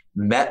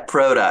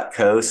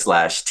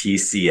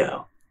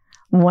 metpro.co/TCO.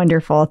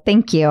 Wonderful.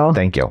 Thank you.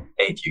 Thank you.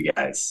 Thank you,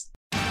 guys.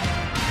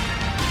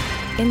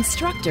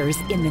 Instructors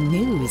in the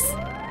news.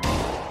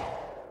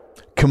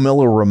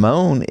 Camilla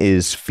Ramone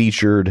is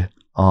featured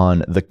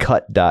on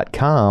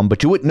thecut.com,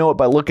 but you wouldn't know it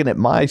by looking at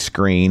my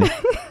screen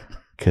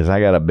because I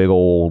got a big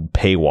old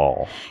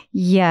paywall.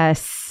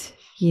 Yes,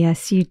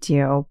 you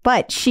do.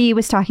 But she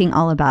was talking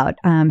all about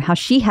how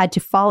she had to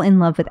fall in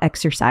love with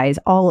exercise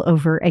all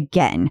over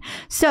again.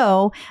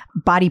 So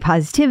body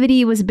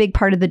positivity was a big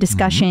part of the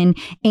discussion,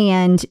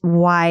 and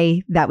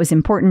why that was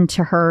important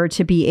to her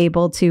to be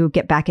able to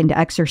get back into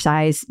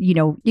exercise. You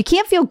know, you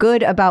can't feel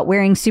good about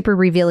wearing super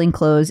revealing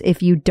clothes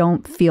if you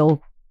don't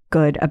feel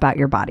good about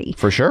your body.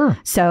 For sure.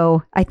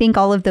 So I think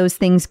all of those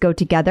things go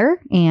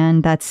together,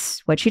 and that's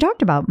what she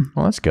talked about.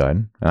 Well, that's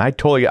good. And I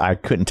told you, I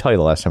couldn't tell you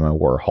the last time I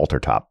wore a halter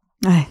top.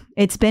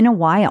 It's been a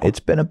while.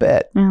 It's been a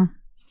bit. Yeah.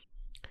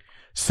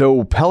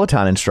 So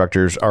Peloton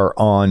instructors are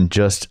on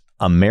just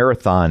a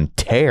marathon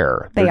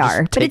tear. They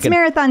are, but it's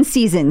marathon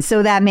season,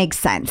 so that makes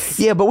sense.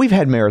 Yeah, but we've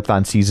had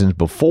marathon seasons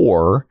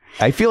before.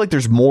 I feel like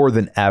there's more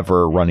than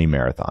ever running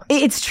marathons.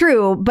 It's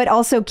true, but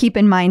also keep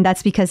in mind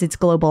that's because it's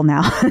global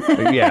now.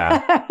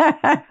 Yeah.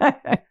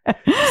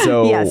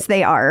 So yes,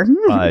 they are.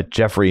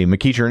 Jeffrey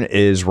McEachern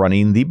is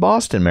running the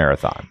Boston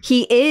Marathon.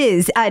 He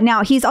is.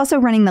 Now, he's also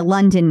running the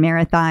London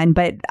Marathon,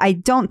 but I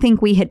don't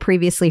think we had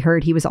previously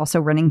heard he was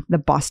also running the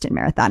Boston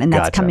Marathon, and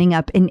that's coming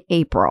up in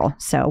April.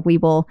 So we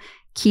will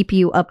keep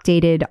you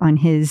updated on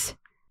his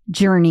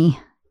journey.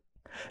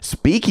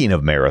 Speaking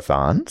of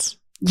marathons.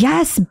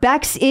 Yes,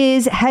 Bex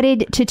is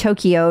headed to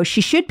Tokyo.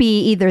 She should be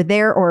either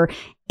there or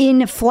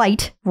in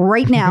flight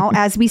right now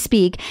as we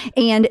speak.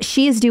 And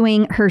she is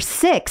doing her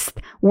 6th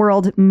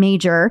world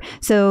major.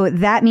 So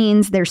that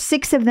means there's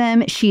 6 of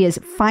them. She is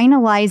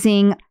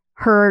finalizing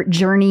her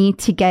journey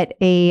to get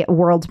a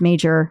world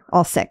major,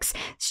 all 6.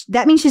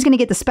 That means she's going to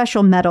get the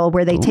special medal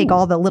where they take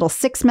all the little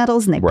 6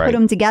 medals and they put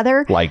them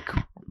together. Like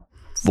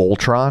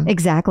Voltron?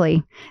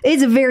 Exactly.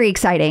 It's very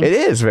exciting. It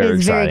is very exciting.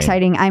 It's very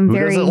exciting. Who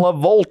doesn't love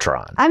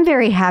Voltron? I'm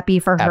very happy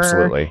for her.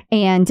 Absolutely.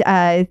 And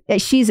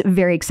she's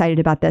very excited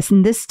about this.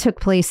 And this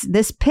took place,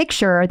 this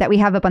picture that we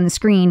have up on the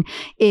screen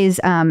is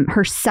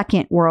her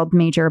 2nd world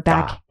major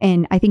back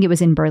in, I think it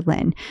was in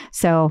Berlin.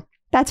 So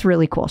that's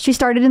really cool. She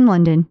started in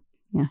London.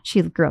 Yeah,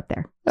 she grew up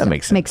there. That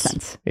makes sense. Makes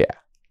sense. Yeah.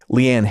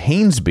 Leanne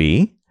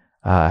Hainsby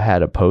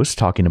had a post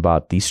talking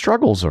about the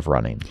struggles of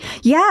running.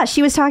 Yeah,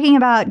 she was talking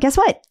about, guess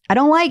what? I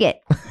don't like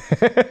it.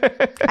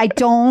 I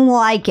don't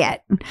like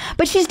it.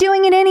 But she's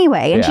doing it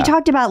anyway. And she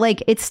talked about,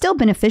 like, it's still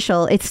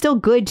beneficial. It's still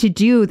good to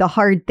do the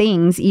hard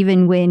things,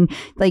 even when,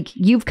 like,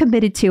 you've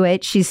committed to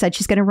it. She said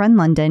she's going to run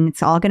London.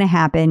 It's all going to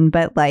happen.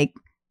 But, like,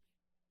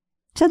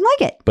 she doesn't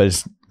like it. But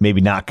it's maybe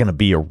not going to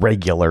be a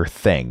regular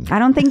thing. I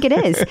don't think it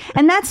is.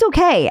 And that's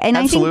okay. And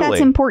I think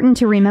that's important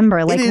to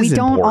remember. Like, we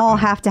don't all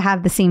have to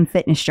have the same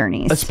fitness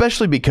journeys.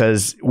 Especially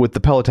because with the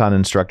Peloton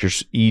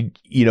instructors, I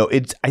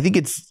think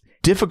it's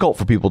difficult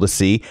for people to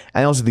see.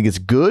 I also think it's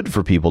good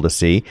for people to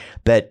see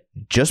that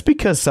just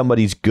because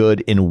somebody's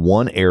good in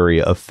one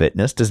area of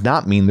fitness does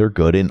not mean they're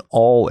good in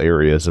all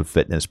areas of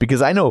fitness.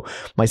 Because I know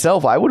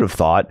myself, I would have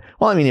thought,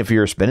 well, I mean, if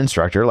you're a spin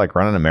instructor, like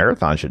running a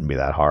marathon shouldn't be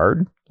that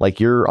hard. Like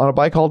you're on a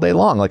bike all day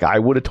long. Like I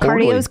would have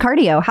totally. Cardio's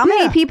cardio. How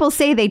many people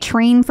say they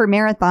train for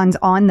marathons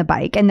on the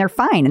bike and they're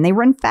fine and they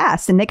run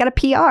fast and they got a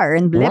PR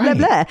and blah, blah,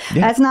 blah. Yeah.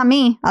 That's not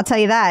me. I'll tell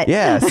you that.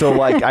 Yeah. So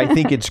like, I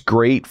think it's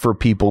great for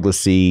people to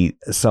see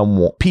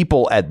some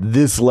people at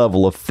this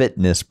level of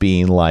fitness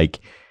being like,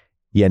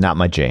 yeah, not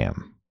my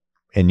jam.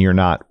 And you're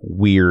not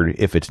weird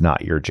if it's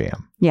not your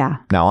jam. Yeah.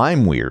 Now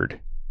I'm weird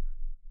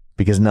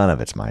because none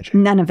of it's my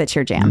jam. None of it's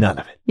your jam. None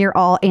of it. You're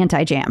all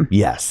anti-jam.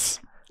 Yes.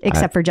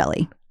 Except for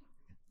jelly.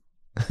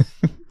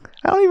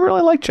 I don't even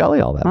really like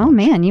jelly all that much. Oh,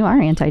 man, you are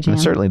anti-jam. I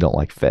certainly don't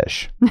like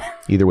fish,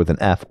 either with an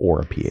F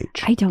or a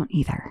PH. I don't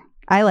either.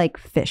 I like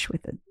fish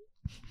with an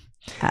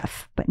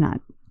F, but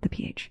not the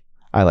PH.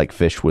 I like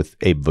fish with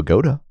a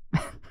Vigoda.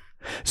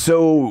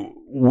 So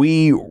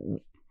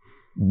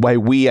by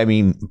we, I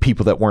mean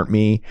people that weren't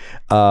me,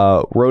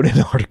 wrote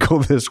an article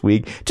this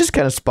week just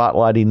kind of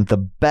spotlighting the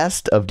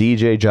best of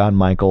DJ John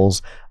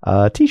Michael's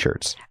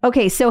t-shirts.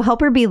 Okay, so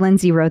Helper B.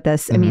 Lindsay wrote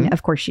this. I mean,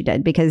 of course she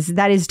did, because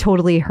that is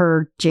totally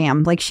her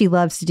jam. Like, she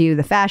loves to do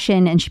the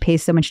fashion and she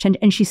pays so much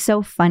attention and she's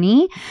so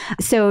funny.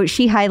 So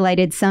she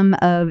highlighted some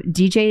of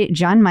DJ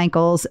John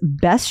Michael's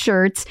best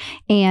shirts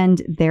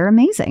and they're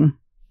amazing.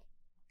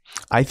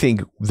 I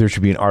think there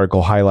should be an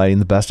article highlighting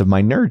the best of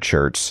my nerd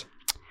shirts.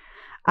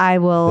 I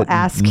will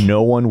ask.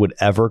 No one would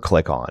ever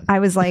click on. I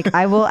was like,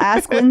 I will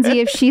ask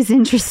Lindsay if she's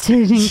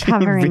interested in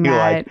covering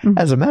that. Like,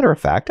 as a matter of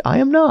fact, I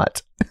am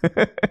not.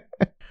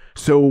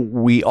 So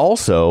we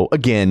also,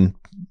 again,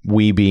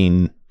 we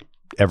being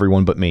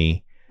everyone but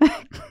me,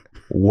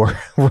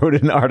 wrote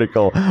an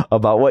article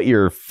about what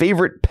your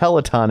favorite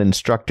Peloton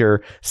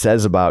instructor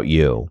says about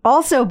you.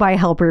 Also by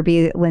Helper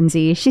B.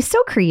 Lindsay. She's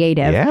so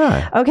creative.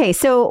 Yeah. Okay,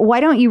 so why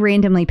don't you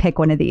randomly pick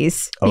one of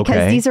these?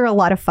 Because these are a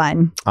lot of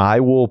fun. I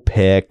will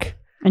pick.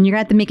 And you're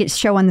going to have to make it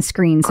show on the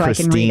screen so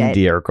Christine I can read it.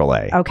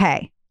 D'Ercole.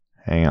 Okay.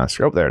 Hang on.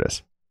 Oh, there it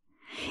is.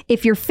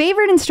 If your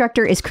favorite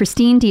instructor is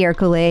Christine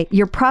D'Ercole,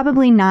 you're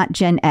probably not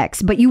Gen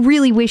X, but you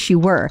really wish you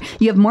were.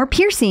 You have more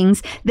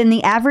piercings than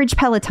the average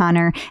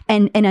Pelotoner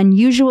and an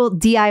unusual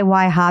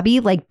DIY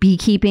hobby like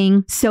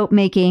beekeeping, soap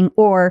making,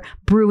 or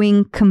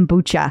brewing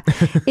kombucha.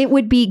 It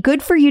would be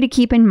good for you to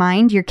keep in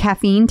mind your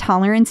caffeine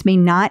tolerance may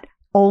not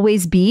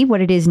always be what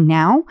it is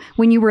now.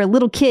 When you were a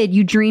little kid,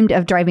 you dreamed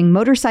of driving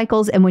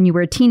motorcycles, and when you were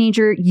a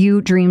teenager,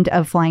 you dreamed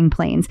of flying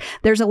planes.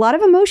 There's a lot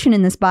of emotion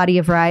in this body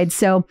of rides,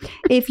 so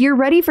if you're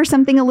ready for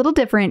something a little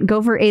different,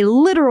 go for a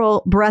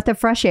literal breath of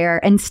fresh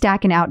air and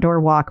stack an outdoor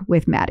walk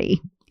with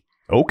Maddie.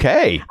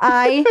 Okay.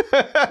 I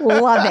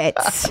love it.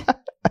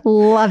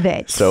 Love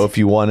it. So if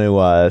you want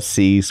to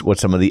see what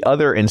some of the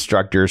other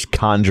instructors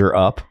conjure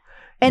up,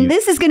 and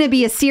this is going to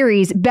be a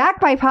series backed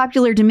by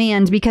popular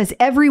demand because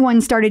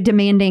everyone started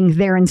demanding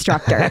their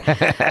instructor.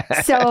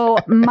 So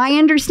my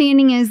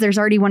understanding is there's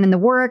already one in the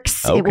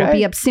works. Okay. It will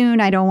be up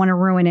soon. I don't want to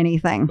ruin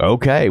anything.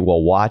 Okay.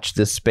 Well, watch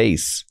this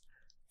space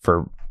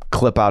for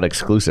clip out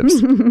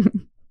exclusives.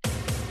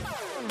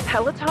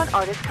 Peloton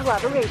artist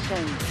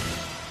collaboration.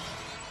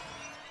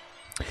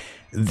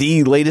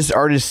 The latest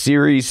artist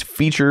series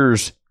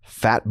features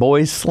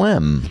Fatboy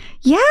Slim.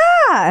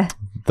 Yeah.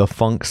 The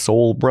Funk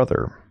Soul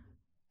Brother.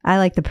 I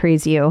like the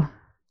Praise You.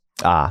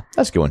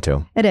 That's a good one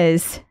too. It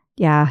is.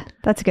 Yeah,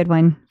 that's a good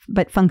one.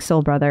 But Funk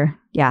Soul Brother.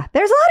 Yeah,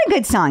 there's a lot of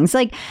good songs.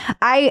 Like,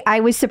 I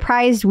was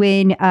surprised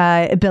when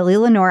Billy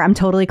Lenore, I'm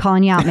totally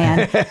calling you out,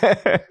 man.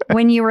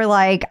 When you were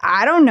like,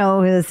 I don't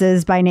know who this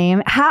is by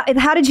name. How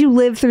did you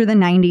live through the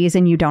 90s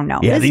and you don't know?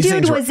 Yeah, this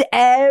dude was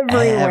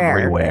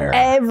everywhere.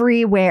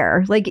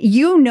 Like,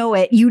 you know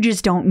it. You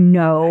just don't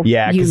know.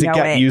 Yeah, because it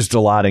got used a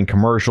lot in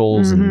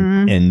commercials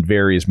and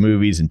various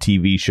movies and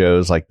TV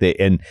shows.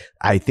 And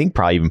I think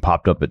probably even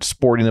popped up at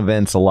sporting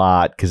events a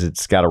lot because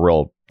it's got a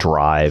real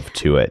drive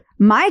to it.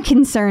 My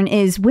concern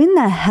is, when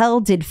the hell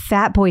did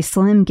Fatboy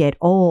Slim get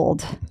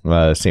old?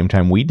 Same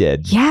time we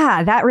did.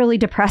 Yeah, that really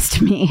depressed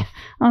me.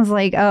 I was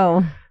like,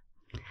 oh.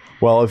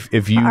 Well,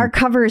 if you... Our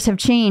covers have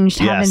changed,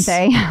 haven't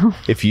they?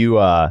 If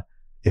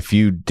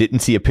you didn't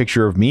see a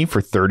picture of me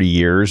for 30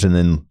 years and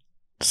then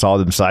saw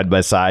them side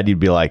by side, you'd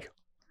be like,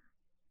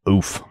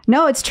 oof.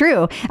 No, it's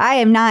true. I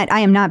am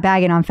not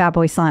bagging on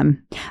Fatboy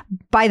Slim.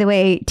 By the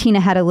way, Tina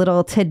had a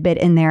little tidbit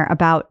in there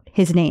about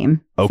his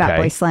name,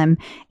 Fatboy Slim.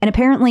 And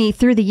apparently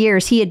through the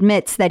years, he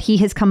admits that he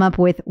has come up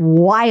with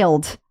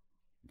wild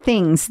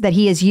things that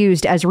he has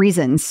used as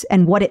reasons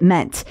and what it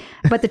meant.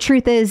 But the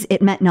truth is,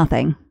 it meant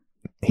nothing.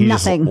 He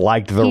nothing. Just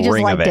liked the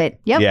ring of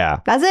it. Yep. Yeah.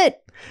 That's it.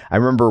 I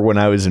remember when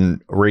I was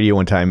in radio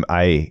one time,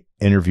 I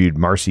interviewed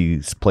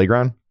Marcy's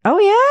Playground. Oh,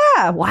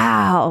 Yeah.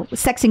 Wow.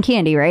 Sex and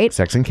Candy, right?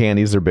 Sex and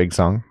Candy is their big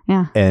song.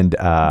 Yeah. And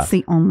It's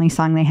the only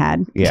song they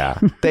had. yeah,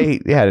 they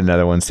had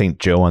another one, St.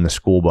 Joe on the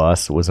School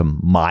Bus, was a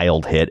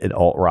mild hit at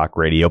alt rock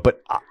radio.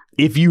 But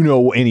if you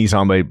know any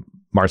song by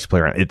Marcy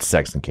Playground, it's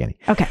Sex and Candy.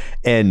 Okay.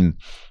 And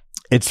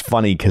it's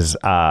funny because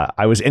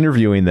I was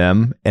interviewing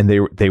them and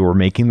they were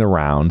making the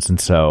rounds. And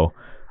so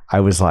I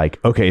was like,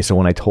 okay, so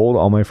when I told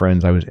all my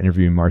friends I was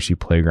interviewing Marcy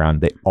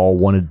Playground, they all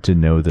wanted to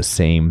know the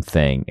same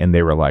thing. And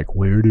they were like,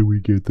 where did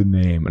we get the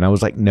name? And I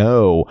was like,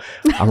 no.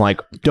 I'm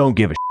like, don't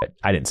give a shit.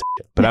 I didn't say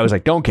it, but I was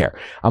like, don't care.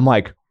 I'm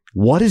like,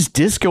 what is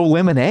Disco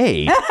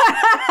Lemonade?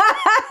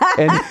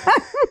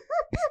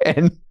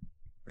 and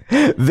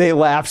they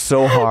laughed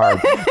so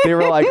hard. They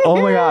were like, oh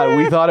my God,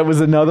 we thought it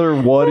was another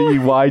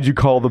why'd you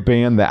call the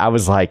band that? I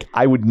was like,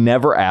 I would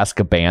never ask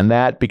a band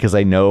that because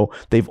I know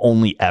they've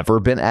only ever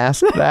been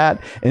asked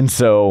that. And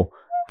so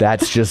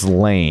that's just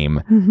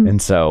lame.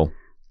 Mm-hmm.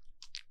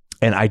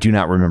 And I do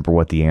not remember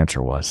what the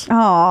answer was.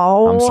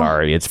 Oh, I'm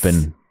sorry. It's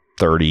been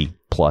 30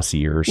 plus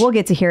years. We'll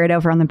get to hear it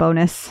over on the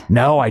bonus.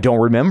 No, I don't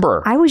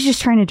remember. I was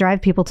just trying to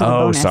drive people to the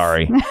bonus. Oh,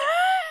 sorry.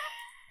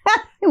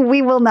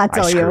 We will not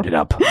tell you. I screwed it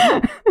up.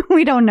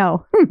 We don't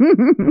know.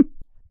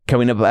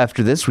 Coming up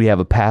after this, we have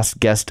a past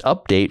guest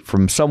update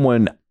from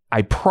someone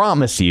I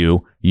promise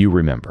you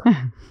remember.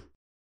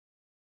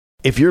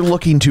 If you're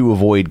looking to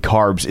avoid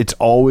carbs, it's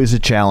always a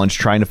challenge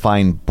trying to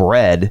find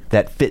bread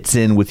that fits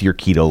in with your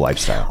keto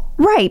lifestyle.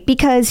 Right,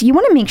 because you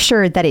want to make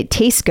sure that it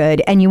tastes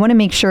good and you want to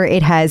make sure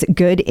it has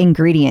good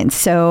ingredients.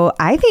 So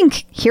I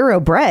think Hero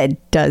Bread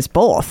does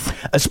both.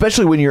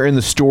 Especially when you're in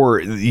the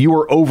store, you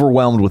are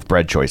overwhelmed with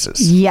bread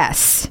choices.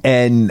 Yes.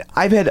 And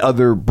I've had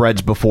other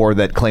breads before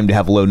that claim to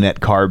have low net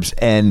carbs,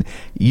 and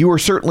you are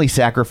certainly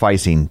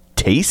sacrificing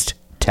taste,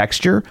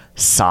 texture,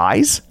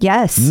 size.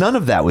 Yes. None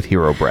of that with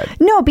Hero Bread.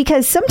 No,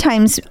 because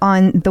sometimes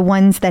on the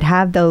ones that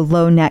have the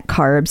low net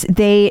carbs,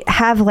 they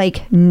have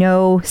like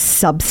no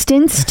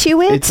substance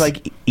to it. It's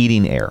like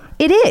eating air.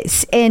 It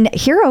is. And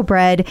Hero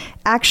Bread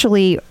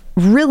actually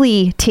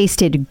really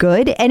tasted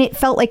good and it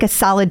felt like a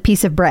solid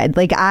piece of bread.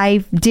 Like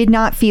I did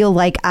not feel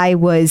like I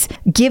was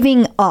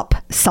giving up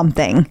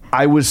something.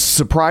 I was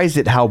surprised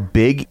at how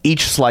big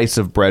each slice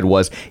of bread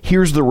was.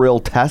 Here's the real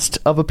test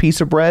of a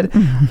piece of bread.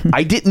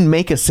 I didn't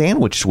make a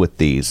sandwich with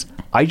these.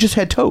 I just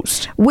had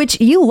toast.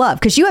 Which you love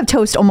because you have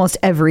toast almost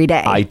every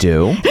day. I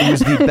do. It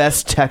was the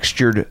best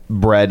textured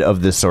bread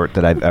of this sort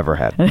that I've ever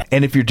had.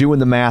 And if you're doing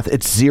the math,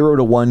 it's 0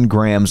 to 1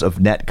 grams of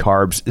net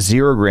carbs,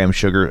 0 gram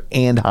sugar,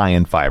 and high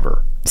in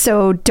fiber.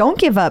 So don't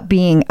give up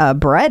being a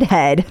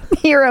breadhead.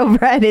 Hero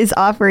Bread is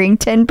offering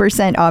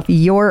 10% off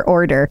your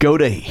order. Go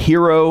to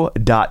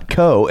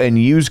hero.co and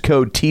use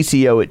code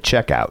TCO at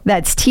checkout.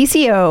 That's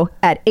TCO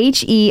at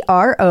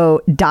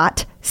HERO.co.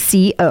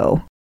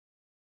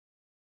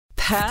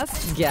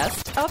 Past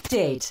guest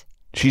update.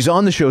 She's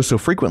on the show so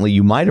frequently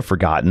you might have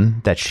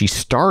forgotten that she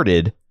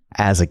started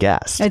as a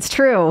guest. It's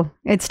true.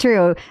 It's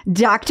true.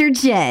 Dr.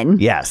 Jen.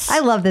 Yes. I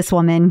love this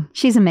woman.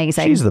 She's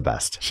amazing. She's the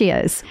best. She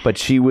is. But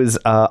she was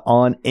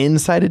on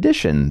Inside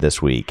Edition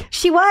this week.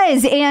 She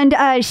was.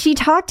 And she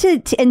talked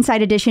to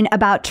Inside Edition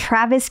about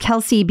Travis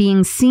Kelce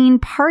being seen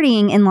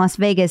partying in Las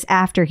Vegas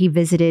after he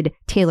visited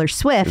Taylor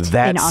Swift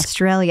in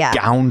Australia.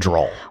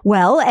 Scoundrel.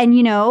 Well, and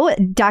you know,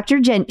 Dr.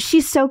 Jen,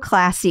 she's so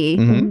classy.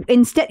 Mm-hmm.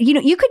 Instead, you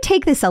know, you could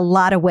take this a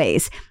lot of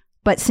ways,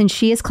 but since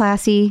she is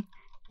classy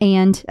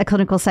and a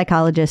clinical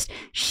psychologist,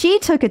 she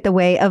took it the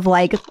way of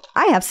like,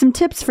 I have some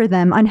tips for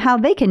them on how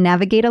they can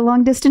navigate a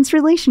long distance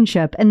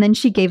relationship. And then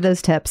she gave those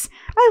tips.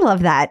 I love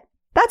that.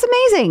 That's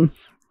amazing.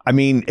 I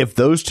mean, if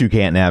those two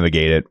can't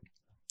navigate it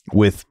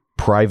with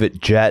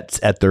private jets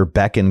at their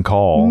beck and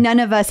call,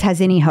 none of us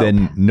has any hope.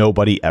 Then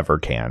nobody ever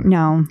can.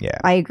 No. Yeah.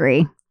 I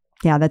agree.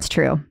 Yeah, that's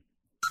true.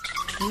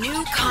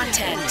 New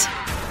content.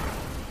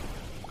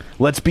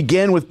 Let's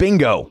begin with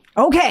bingo.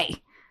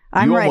 Okay.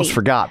 You almost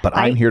forgot, but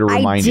I'm here to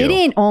remind you. I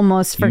didn't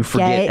almost forget. You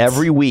forget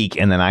every week,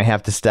 and then I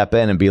have to step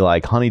in and be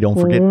like, honey, don't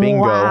forget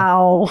bingo.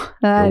 Wow.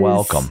 You're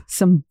welcome.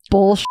 Some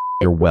bullshit.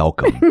 You're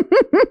welcome.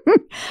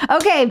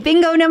 Okay,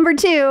 bingo number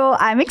 2.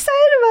 I'm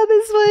excited about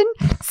this one.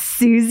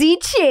 Susie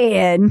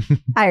Chan.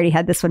 I already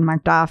had this one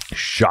marked off.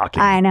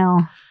 Shocking. I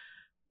know.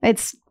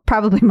 It's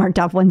probably marked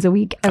off once a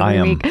week.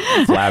 Every week.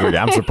 Flabbergasted.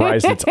 I'm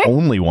surprised it's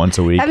only once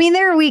a week. I mean,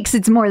 there are weeks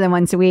it's more than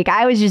once a week.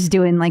 I was just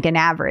doing like an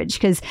average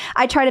because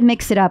I try to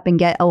mix it up and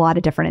get a lot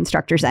of different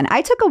instructors in.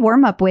 I took a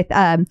warm up with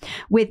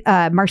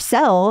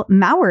Marcel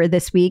Maurer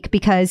this week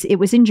because it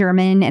was in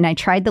German, and I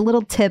tried the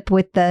little tip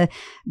with the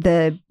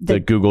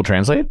Google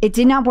Translate. It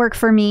did not work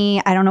for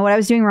me. I don't know what I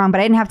was doing wrong,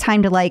 but I didn't have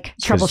time to like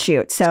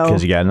troubleshoot. So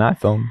because you got an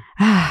iPhone.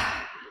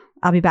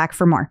 I'll be back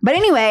for more. But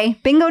anyway,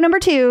 bingo number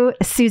 2,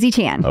 Susie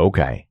Chan.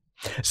 Okay.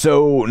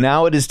 So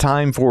now it is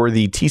time for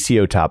the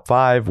TCO Top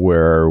 5,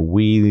 where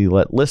we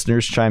let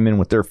listeners chime in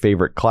with their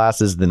favorite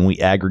classes. Then we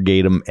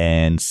aggregate them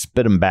and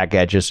spit them back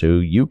at you so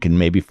you can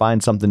maybe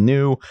find something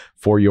new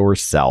for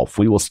yourself.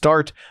 We will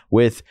start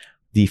with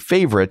the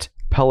favorite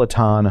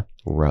Peloton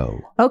row?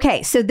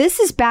 Okay, so this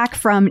is back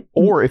from...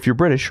 Or if you're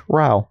British,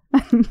 row.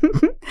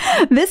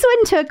 This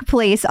one took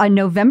place on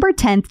November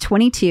 10th,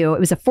 22. It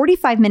was a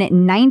 45-minute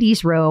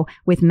 90s row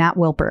with Matt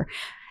Wilpers.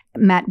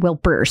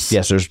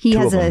 Yes, there's he two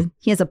has of a them.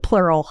 he has a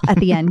plural at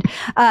the end.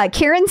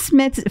 Karen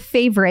Smith's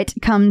favorite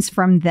comes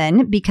from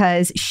then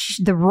because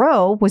the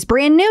row was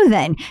brand new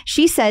then.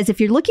 She says if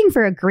you're looking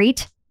for a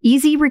great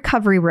easy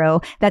recovery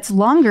row that's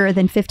longer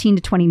than 15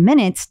 to 20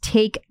 minutes,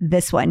 take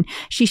this one.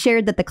 She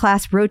shared that the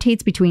class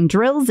rotates between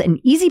drills and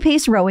easy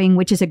pace rowing,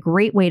 which is a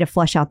great way to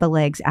flush out the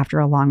legs after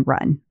a long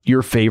run.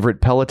 Your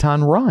favorite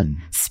Peloton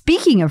run?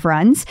 Speaking of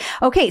runs,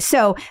 okay,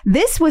 so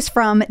this was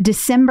from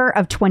December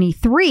of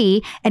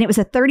 23, and it was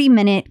a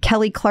 30-minute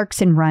Kelly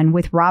Clarkson run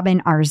with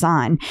Robin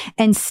Arzon.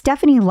 And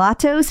Stephanie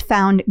Latos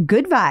found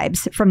good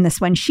vibes from this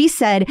one. She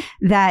said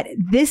that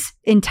this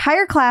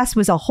entire class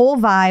was a whole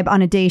vibe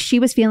on a day she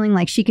was feeling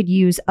like she could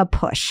use a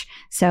push.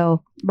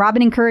 So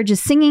Robin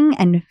encourages singing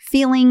and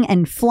feeling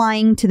and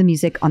flying to the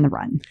music on the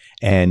run.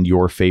 And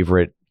your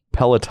favorite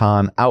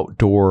Peloton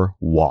outdoor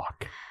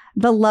walk?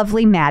 The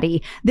lovely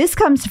Maddie. This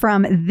comes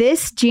from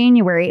this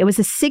January. It was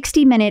a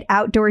 60-minute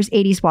outdoors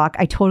 80s walk.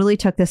 I totally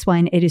took this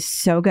one. It is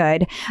so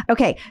good.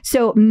 Okay,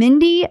 so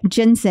Mindy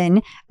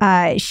Jensen,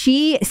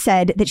 she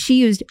said that she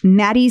used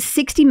Maddie's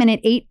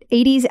 60-minute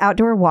 80s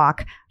outdoor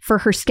walk for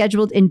her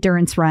scheduled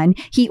endurance run.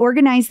 He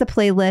organized the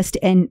playlist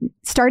and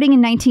starting in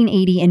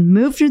 1980 and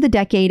moved through the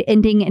decade,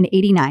 ending in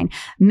 89.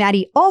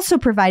 Maddie also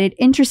provided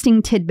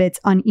interesting tidbits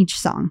on each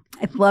song.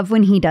 I love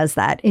when he does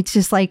that. It's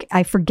just like,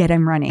 I forget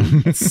I'm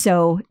running. It's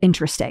so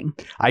interesting.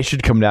 I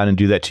should come down and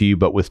do that to you,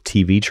 but with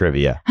TV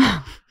trivia.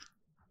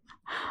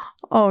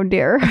 Oh,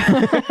 dear.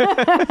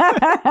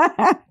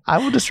 I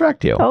will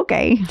distract you.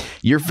 Okay.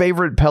 Your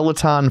favorite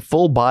Peloton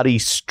full body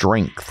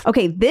strength?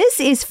 Okay, this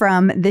is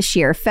from this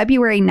year,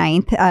 February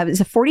 9th. It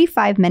was a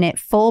 45-minute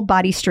full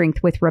body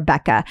strength with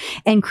Rebecca.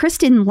 And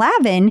Kristen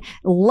Lavin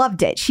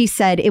loved it. She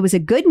said it was a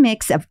good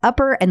mix of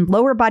upper and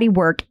lower body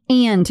work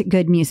and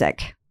good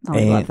music. Oh,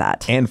 I love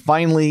that. And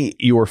finally,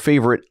 your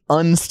favorite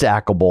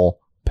unstackable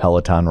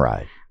Peloton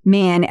ride?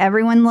 Man,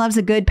 everyone loves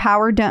a good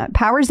power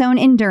zone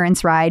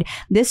endurance ride.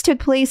 This took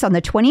place on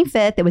the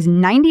 25th. It was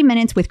 90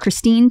 minutes with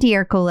Christine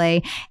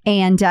D'Ercole.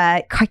 And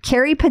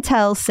Carrie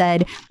Patel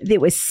said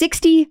it was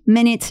 60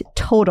 minutes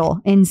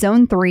total in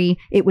zone 3.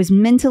 It was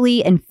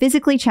mentally and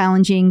physically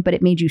challenging, but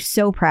it made you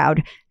so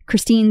proud.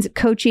 Christine's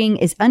coaching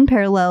is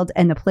unparalleled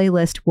and the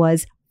playlist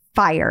was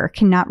fire.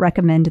 Cannot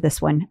recommend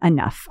this one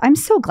enough. I'm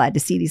so glad to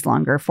see these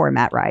longer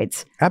format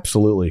rides.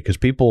 Absolutely, because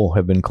people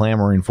have been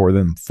clamoring for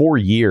them for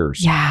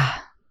years. Yeah.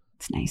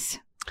 It's nice.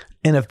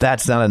 And if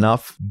that's not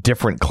enough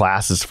different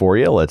classes for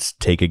you, let's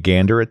take a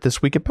gander at This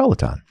Week at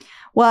Peloton.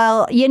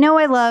 Well, you know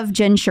I love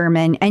Jen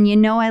Sherman, and you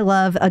know I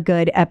love a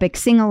good epic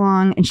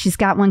sing-along, and she's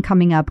got one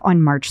coming up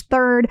on March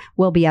 3rd.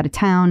 We'll be out of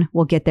town.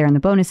 We'll get there in the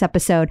bonus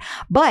episode.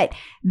 But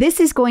this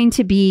is going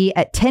to be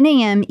at 10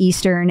 a.m.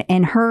 Eastern,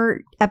 and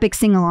her epic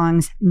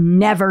sing-alongs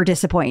never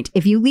disappoint.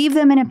 If you leave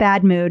them in a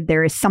bad mood,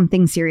 there is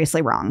something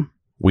seriously wrong.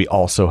 We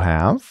also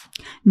have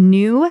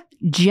new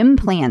gym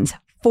plans.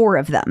 4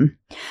 of them.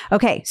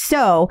 Okay,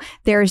 so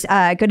there's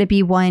going to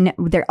be one.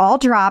 They're all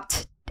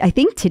dropped, I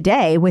think,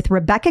 today with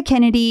Rebecca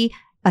Kennedy,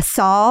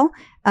 Asal,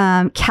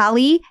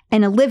 Callie,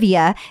 and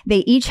Olivia. They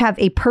each have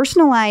a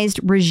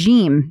personalized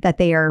regime that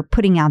they are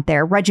putting out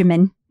there.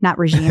 Regimen, not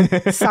regime.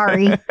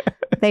 Sorry.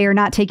 They are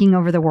not taking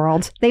over the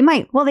world. They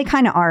might. Well, they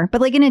kind of are,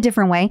 but like in a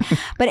different way.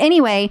 But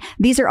anyway,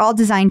 these are all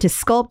designed to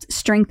sculpt,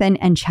 strengthen,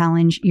 and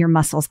challenge your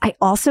muscles. I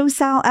also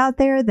saw out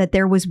there that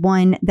there was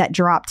one that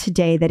dropped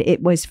today that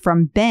it was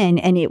from Ben,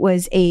 and it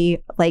was a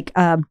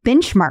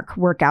benchmark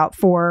workout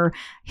for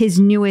his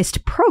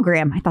newest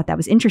program. I thought that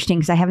was interesting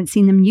because I haven't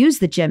seen them use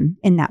the gym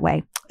in that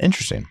way.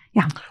 Interesting.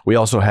 Yeah. We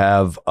also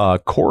have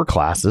core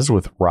classes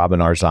with Robin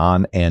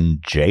Arzon and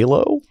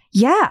J-Lo.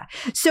 Yeah.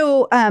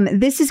 So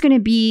this is going to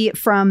be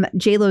from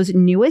J-Lo's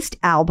newest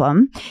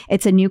album.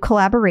 It's a new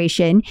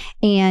collaboration.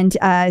 And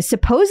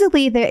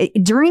supposedly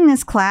during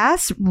this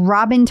class,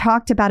 Robin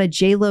talked about a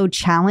J-Lo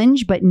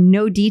challenge, but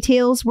no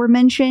details were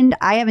mentioned.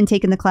 I haven't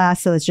taken the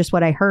class, so it's just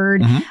what I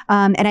heard.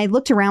 Mm-hmm. And I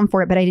looked around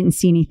for it, but I didn't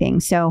see anything.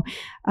 So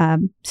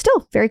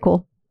still very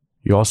cool.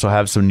 You also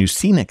have some new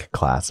scenic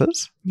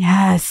classes.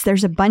 Yes,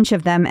 there's a bunch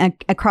of them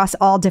across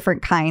all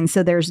different kinds.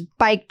 So there's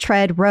bike,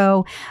 tread,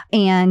 row,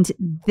 and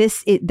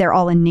they're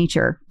all in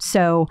nature.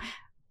 So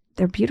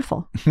they're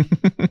beautiful.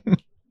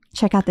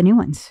 Check out the new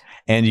ones.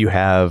 And you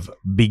have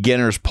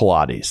beginners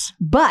Pilates.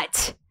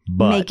 But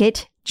make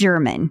it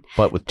German.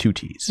 But with 2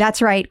 T's.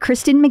 That's right.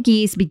 Kristen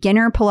McGee's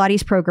beginner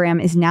Pilates program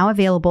is now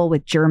available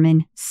with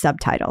German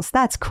subtitles.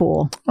 That's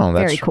cool. Oh,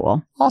 that's very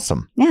cool.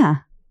 Awesome. Yeah.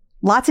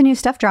 Lots of new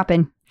stuff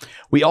dropping.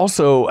 We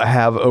also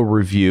have a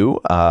review.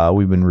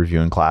 We've been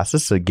reviewing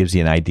classes, so it gives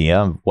you an idea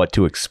of what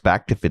to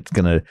expect if it's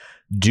going to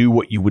do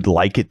what you would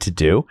like it to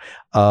do,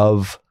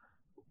 of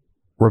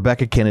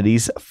Rebecca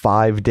Kennedy's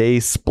 5-day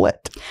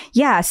split.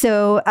 Yeah.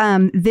 So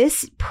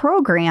this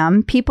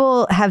program,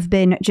 people have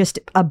been just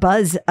a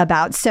buzz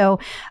about. So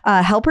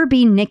Helper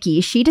Bee Nikki,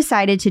 she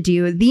decided to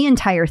do the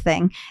entire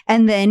thing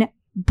and then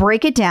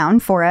break it down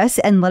for us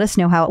and let us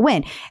know how it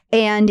went.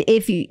 And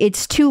if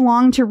it's too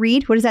long to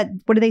read, what is that?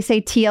 What do they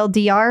say?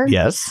 TLDR?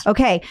 Yes.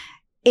 Okay.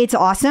 It's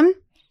awesome.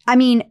 I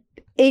mean,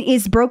 it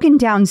is broken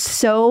down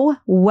so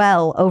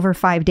well over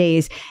 5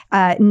 days.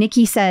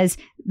 Nikki says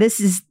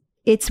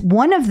it's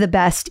one of the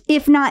best,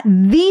 if not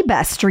the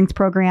best strength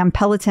program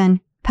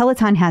Peloton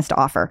has to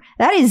offer.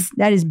 That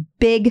is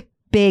big,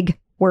 big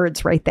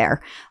words right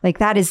there. Like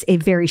that is a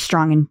very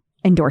strong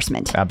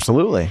endorsement.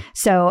 Absolutely.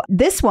 So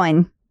this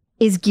one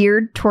is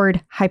geared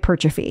toward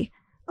hypertrophy.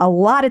 A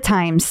lot of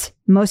times,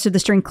 most of the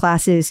strength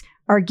classes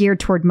are geared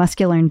toward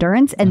muscular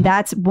endurance. And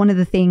that's one of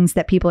the things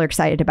that people are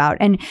excited about.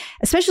 And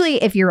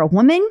especially if you're a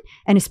woman,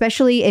 and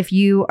especially if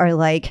you are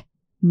like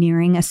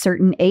nearing a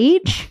certain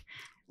age,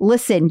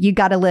 listen, you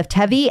got to lift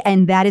heavy.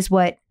 And that is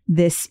what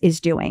this is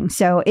doing.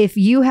 So if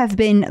you have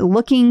been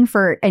looking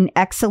for an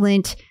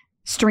excellent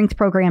strength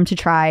program to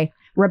try,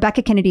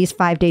 Rebecca Kennedy's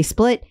 5-day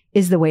split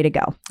is the way to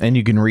go. And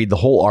you can read the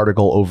whole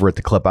article over at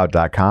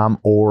theclipout.com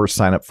or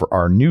sign up for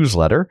our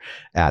newsletter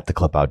at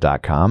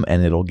theclipout.com,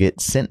 and it'll get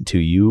sent to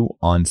you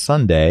on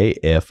Sunday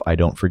if I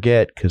don't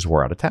forget, because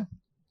we're out of town.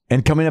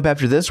 And coming up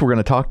after this, we're going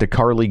to talk to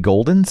Carly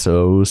Goldin,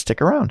 so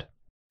stick around.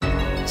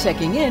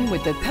 Checking in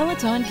with the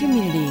Peloton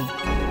community.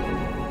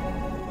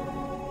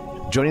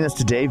 Joining us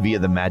today via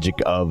the magic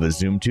of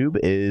ZoomTube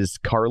is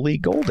Carly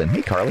Goldin.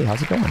 Hey, Carly,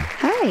 how's it going?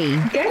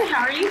 Hi. Good.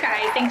 How are you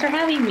guys? Thanks for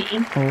having me.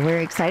 Well,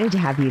 we're excited to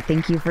have you.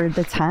 Thank you for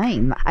the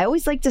time. I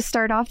always like to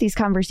start off these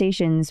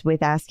conversations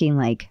with asking,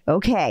 like,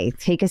 okay,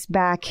 take us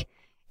back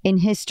in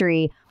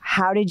history.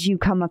 How did you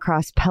come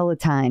across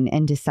Peloton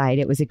and decide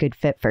it was a good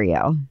fit for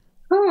you?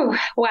 Ooh,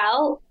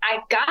 well, I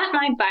got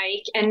my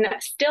bike and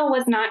still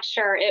was not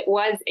sure it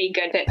was a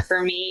good fit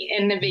for me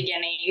in the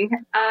beginning.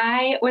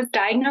 I was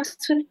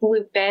diagnosed with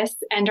lupus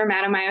and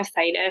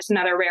dermatomyositis,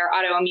 another rare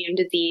autoimmune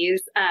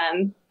disease,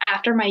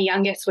 after my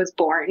youngest was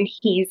born.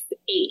 He's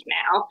 8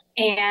 now.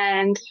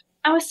 And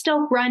I was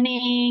still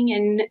running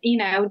and,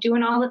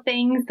 doing all the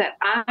things that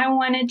I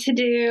wanted to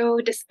do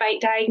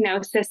despite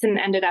diagnosis, and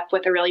ended up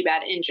with a really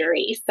bad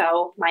injury.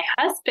 So my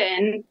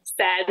husband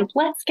said,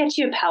 let's get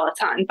you a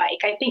Peloton bike.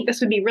 I think this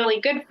would be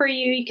really good for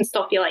you. You can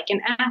still feel like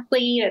an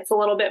athlete. It's a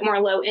little bit more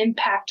low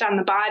impact on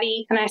the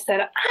body. And I said,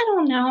 I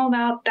don't know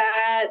about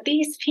that.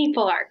 These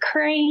people are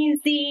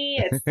crazy.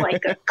 It's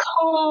like a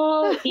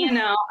cult,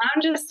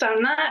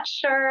 I'm not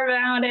sure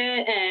about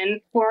it.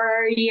 And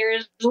 4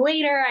 years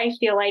later, I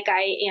feel like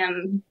I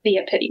am the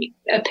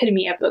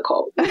epitome of the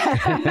cult.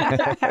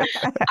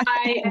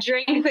 I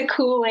drank the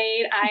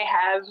Kool-Aid. I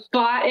have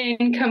bought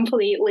in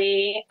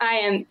completely. I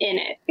am in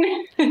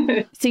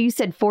it. So you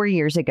said 4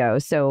 years ago.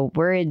 So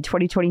we're in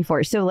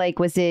 2024. So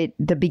was it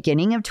the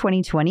beginning of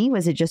 2020?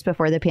 Was it just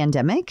before the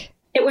pandemic?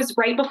 It was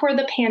right before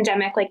the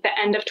pandemic, like the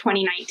end of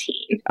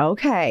 2019.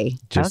 Okay.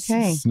 Just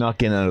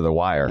snuck in under the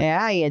wire.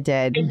 Yeah, you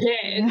did. I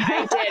did. And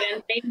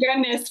thank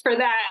goodness for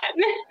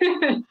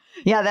that.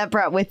 Yeah, that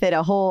brought with it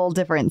a whole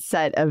different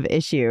set of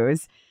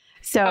issues.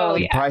 So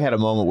You probably had a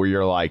moment where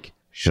you're like,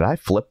 should I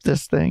flip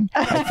this thing?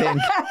 I think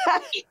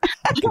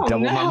I could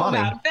double my money.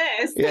 About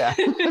this. Yeah.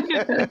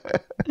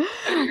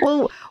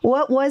 Well,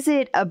 what was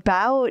it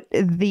about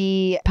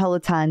the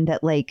Peloton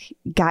that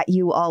got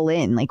you all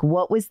in?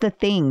 What was the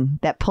thing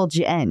that pulled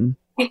you in?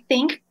 I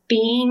think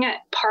being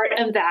part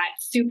of that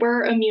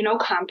super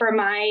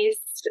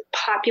immunocompromised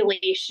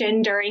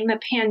population during the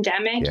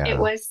pandemic, It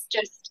was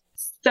just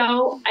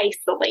so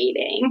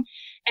isolating.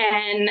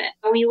 And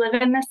we live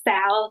in the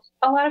South.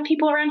 A lot of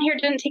people around here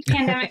didn't take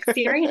pandemic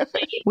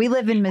seriously. We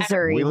live in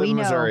Missouri. We live in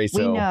Missouri,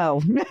 We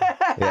know.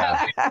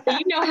 Yeah. You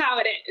know how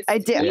it is. I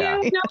do.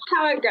 Yeah. You know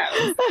how it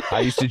goes.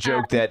 I used to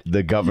joke that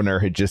the governor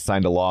had just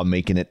signed a law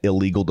making it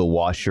illegal to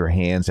wash your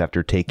hands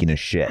after taking a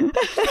shit.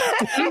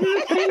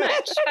 Pretty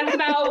much. That's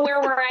about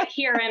where we're at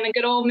here in the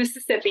good old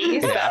Mississippi.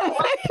 So.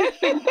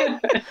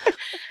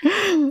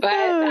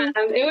 But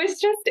it was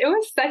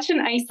such an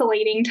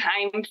isolating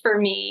time for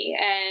me.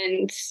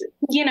 And,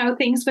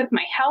 things with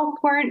my health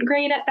weren't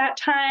great at that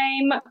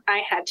time.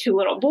 I had 2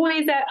 little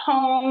boys at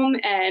home,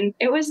 and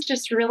it was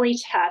just really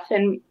tough.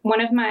 And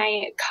one of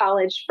my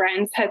college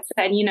friends had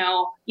said, you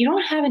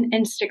don't have an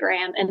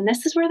Instagram, and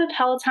this is where the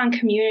Peloton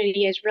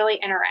community is really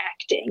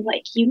interacting.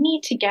 You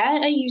need to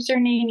get a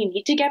username, you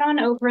need to get on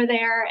over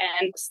there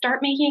and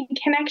start making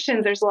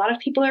connections. There's a lot of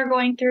people that are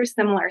going through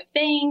similar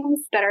things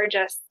that are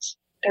just,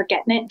 they're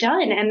getting it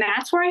done. And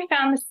that's where I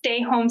found the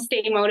Stay Home,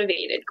 Stay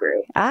Motivated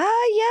group.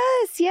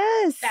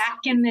 Yes. Back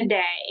in the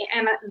day.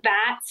 And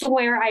that's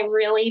where I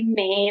really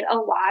made a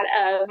lot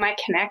of my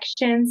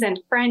connections and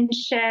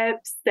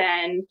friendships,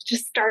 and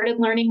just started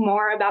learning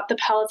more about the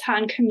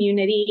Peloton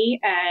community,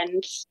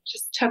 and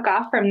just took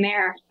off from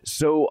there.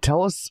 So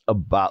tell us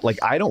about,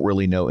 I don't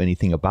really know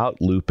anything about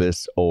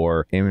lupus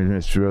or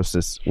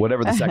amyloidosis,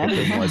 whatever the second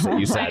thing was that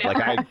you said.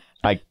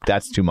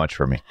 That's too much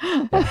for me.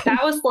 That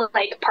was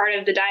like part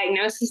of the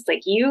diagnosis.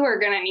 Like, you are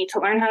going to need to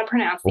learn how to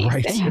pronounce these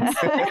Right. things.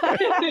 It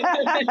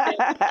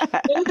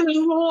was a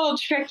little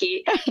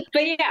tricky.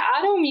 But yeah,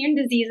 autoimmune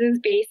diseases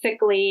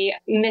basically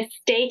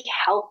mistake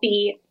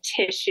healthy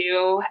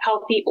tissue,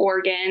 healthy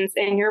organs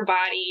in your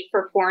body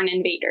for foreign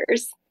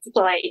invaders. It's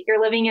like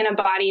you're living in a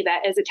body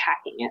that is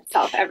attacking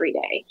itself every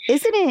day.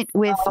 Isn't it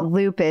with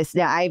lupus?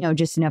 Now, I know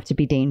just enough to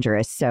be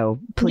dangerous. So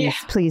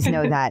please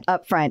know that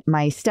up front.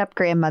 My step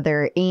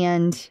grandmother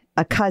and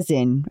a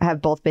cousin have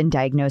both been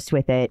diagnosed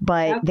with it,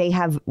 but they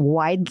have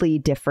widely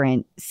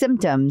different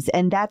symptoms.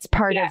 And that's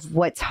part of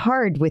what's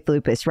hard with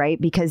lupus,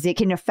 right? Because it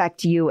can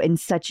affect you in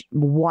such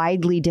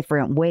widely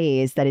different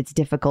ways that it's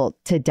difficult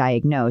to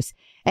diagnose.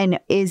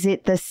 And is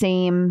it the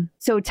same?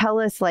 So tell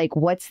us, like,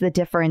 what's the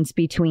difference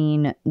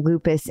between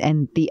lupus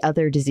and the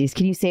other disease?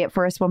 Can you say it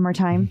for us one more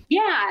time?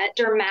 Yeah,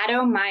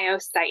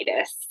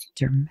 dermatomyositis.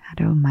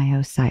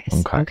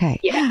 Dermatomyositis.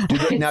 Okay. Yeah.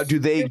 Do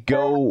they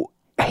go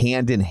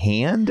hand in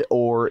hand,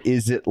 or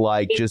is it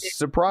like just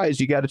surprise,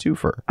 you got a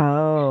twofer?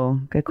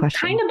 Oh, good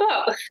question. Kind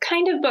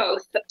of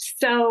both.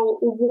 So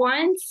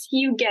once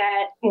you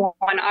get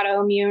one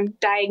autoimmune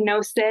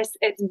diagnosis,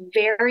 it's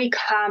very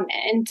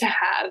common to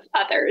have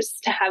others,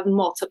 to have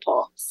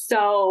multiple.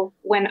 So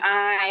when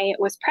I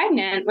was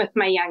pregnant with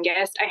my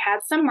youngest, I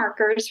had some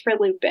markers for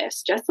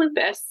lupus, just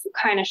lupus,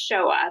 kind of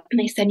show up. And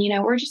they said,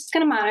 we're just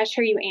going to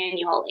monitor you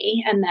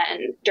annually. And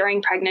then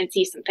during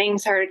pregnancy, some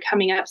things started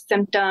coming up,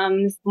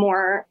 symptoms,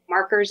 more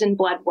markers in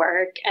blood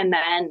work, and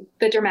then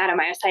the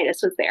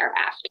dermatomyositis was there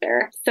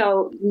after.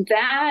 So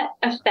that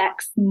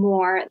affects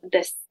more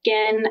the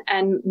skin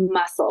and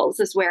muscles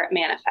is where it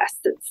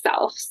manifests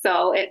itself.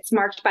 So it's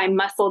marked by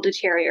muscle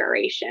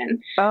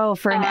deterioration. Oh,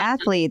 for an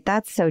athlete,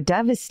 that's so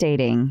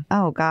devastating.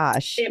 Oh,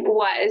 gosh. It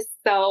was.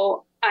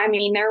 So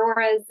there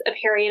was a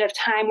period of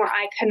time where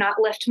I could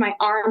not lift my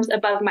arms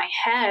above my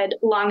head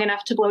long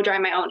enough to blow dry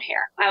my own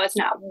hair. I was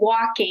not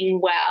walking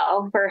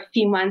well for a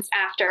few months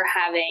after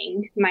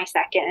having my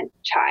second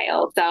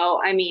child.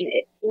 So,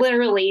 it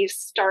literally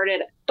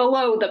started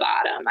below the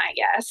bottom, I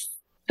guess.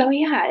 So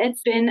yeah,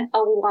 it's been a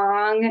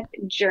long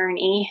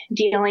journey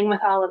dealing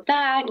with all of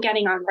that,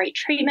 getting on right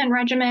treatment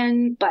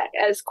regimen. But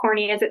as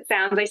corny as it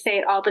sounds, I say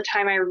it all the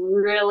time, I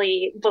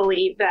really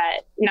believe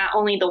that not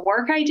only the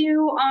work I do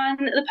on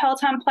the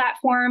Peloton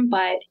platform,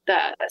 but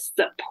the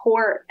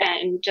support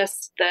and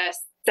just the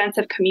sense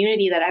of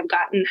community that I've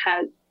gotten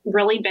has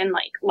really been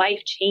like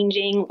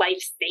life-changing,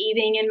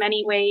 life-saving in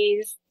many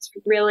ways. It's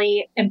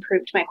really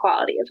improved my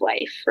quality of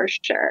life for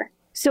sure.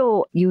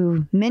 So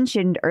you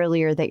mentioned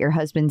earlier that your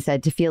husband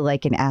said to feel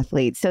like an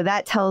athlete. So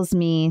that tells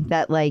me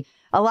that like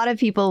a lot of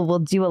people will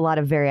do a lot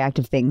of very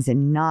active things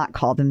and not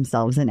call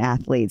themselves an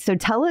athlete. So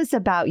tell us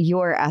about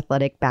your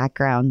athletic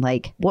background.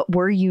 Like, what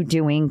were you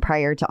doing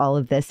prior to all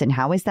of this and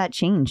how has that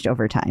changed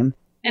over time?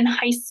 In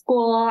high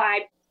school,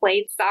 I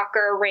played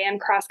soccer, ran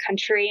cross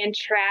country and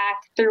track.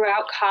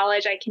 Throughout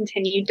college, I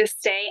continued to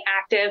stay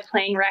active,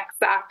 playing rec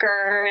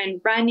soccer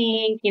and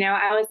running.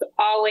 I was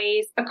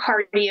always a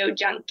cardio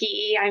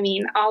junkie.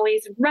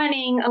 Always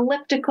running,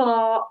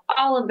 elliptical,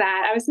 all of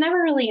that. I was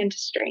never really into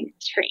strength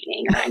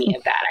training or any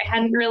of that. I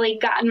hadn't really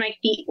gotten my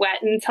feet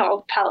wet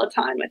until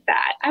Peloton with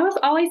that. I was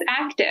always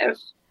active.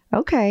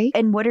 Okay.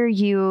 And what are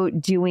you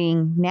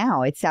doing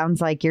now? It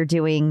sounds like you're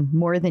doing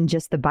more than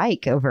just the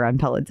bike over on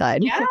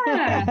Peloton.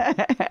 Yeah,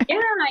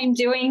 I'm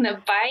doing the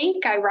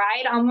bike. I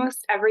ride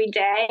almost every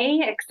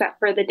day, except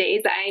for the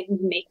days I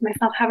make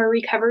myself have a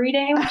recovery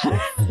day, which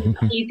is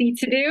easy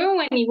to do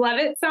when you love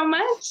it so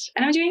much.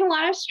 And I'm doing a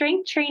lot of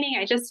strength training.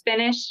 I just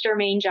finished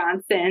Jermaine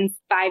Johnson's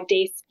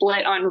 5-day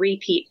split on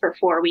repeat for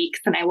 4 weeks,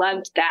 and I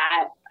loved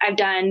that. I've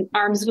done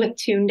arms with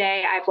Tune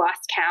Day. I've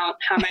lost count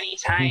how many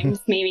times,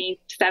 maybe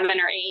 7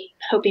 or 8,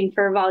 hoping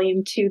for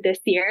volume 2 this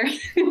year.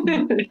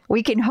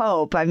 We can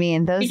hope.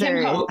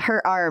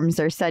 Her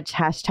arms are such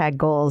hashtag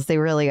goals. They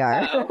really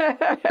are. Oh,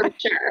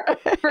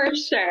 for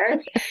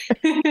sure.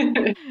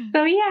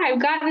 So yeah,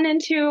 I've gotten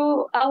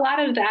into a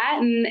lot of that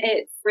and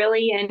it's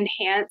really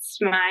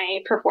enhanced my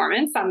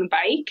performance on the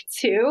bike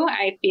too.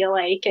 I feel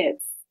like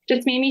it's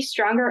just made me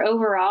stronger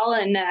overall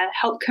and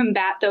help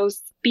combat those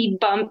speed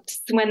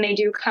bumps when they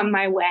do come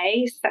my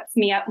way, sets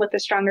me up with a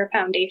stronger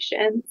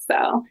foundation.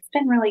 So it's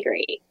been really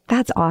great.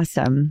 That's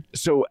awesome.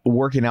 So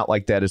working out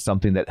like that is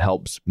something that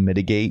helps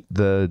mitigate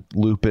the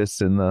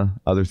lupus and the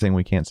other thing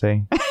we can't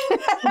say?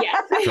 Yeah.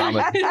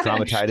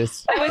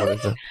 Traumatitis?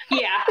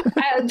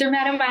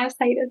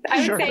 Dermatomyositis.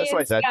 I would say that's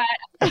what I said.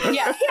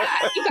 Yeah,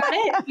 you got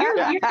it. You're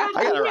I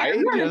got it right.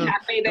 You're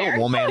halfway there. Don't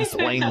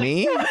woman-explain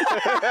me.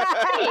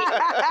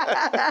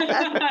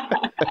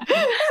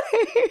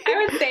 I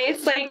would say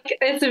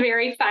it's a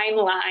very fine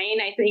line.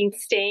 I think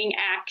staying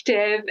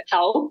active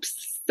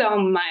helps so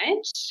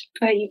much,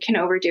 but you can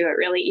overdo it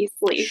really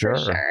easily for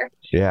sure.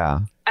 Yeah.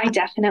 I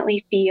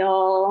definitely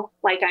feel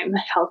like I'm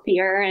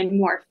healthier and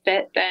more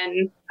fit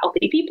than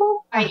healthy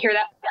people. I hear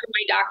that from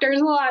my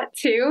doctors a lot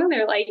too.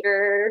 They're like,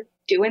 you're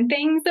doing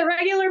things that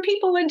regular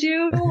people would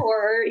do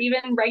or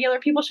even regular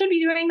people should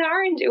be doing that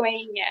aren't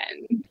doing.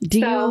 And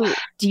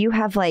do you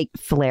have like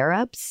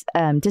flare-ups?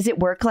 Does it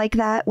work like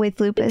that with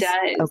lupus? It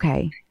does.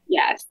 Okay.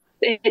 Yes,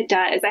 it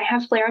does. I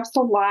have flare-ups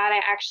a lot.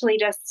 I actually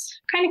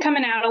just kind of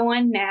coming out of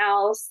one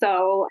now.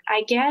 So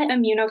I get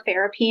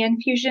immunotherapy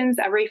infusions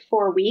every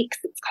 4 weeks.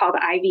 It's called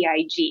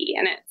IVIG,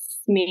 and it's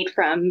made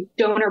from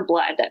donor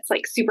blood that's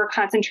like super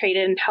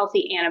concentrated and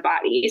healthy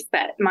antibodies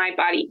that my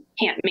body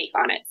can't make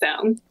on its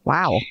own.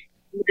 Wow.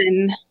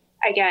 Then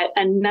I get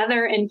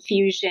another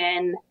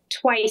infusion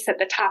twice at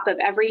the top of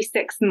every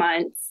 6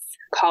 months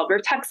called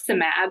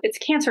rituximab. It's a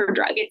cancer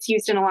drug. It's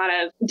used in a lot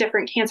of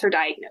different cancer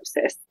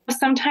diagnoses.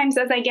 Sometimes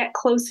as I get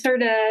closer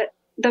to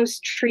those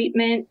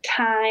treatment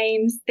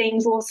times,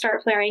 things will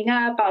start flaring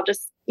up. I'll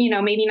just,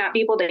 maybe not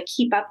be able to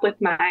keep up with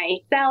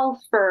myself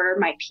or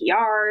my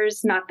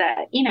PRs. Not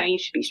that, you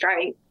should be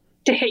striving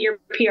to hit your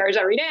PRs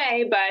every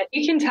day, but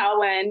you can tell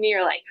when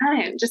you're like,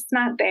 I'm just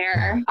not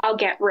there. I'll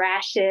get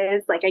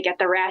rashes, like I get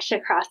the rash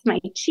across my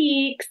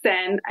cheeks,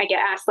 and I get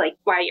asked like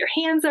why your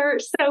hands are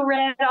so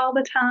red all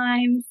the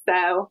time.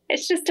 So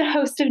it's just a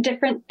host of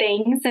different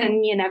things,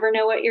 and you never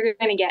know what you're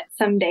going to get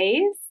some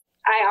days.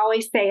 I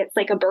always say it's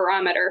like a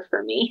barometer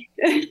for me.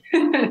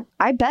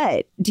 I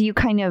bet. Do you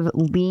kind of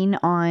lean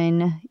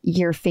on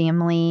your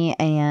family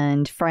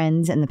and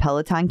friends in the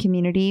Peloton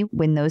community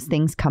when those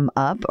things come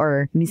up?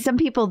 Or some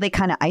people, they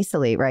kind of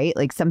isolate, right?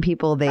 Like some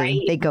people,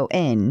 they go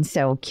in.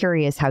 So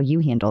curious how you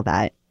handle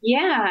that.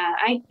 Yeah,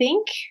 I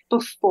think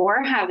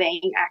before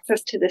having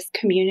access to this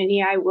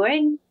community, I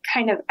would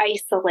kind of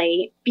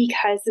isolate,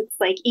 because it's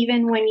like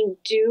even when you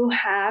do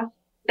have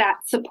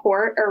that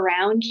support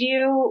around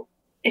you,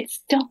 it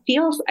still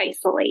feels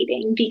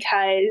isolating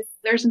because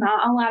there's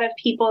not a lot of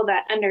people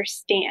that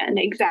understand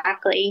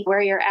exactly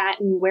where you're at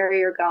and where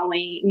you're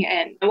going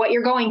and what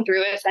you're going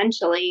through,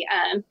 essentially.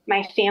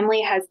 My family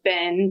has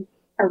been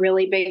a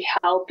really big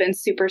help and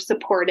super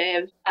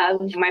supportive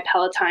of my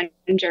Peloton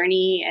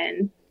journey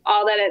and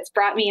all that it's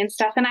brought me and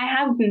stuff. And I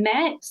have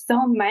met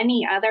so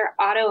many other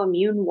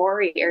autoimmune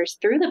warriors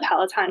through the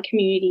Peloton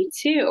community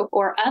too,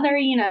 or other,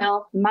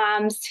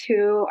 moms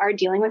who are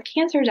dealing with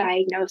cancer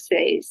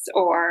diagnoses,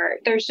 or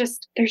there's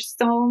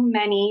so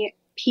many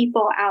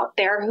people out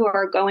there who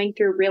are going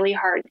through really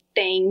hard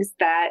things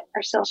that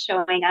are still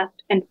showing up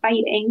and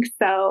fighting.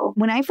 So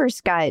when I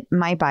first got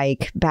my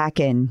bike back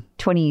in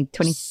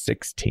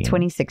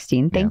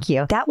 2016. Thank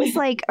you. That was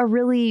like a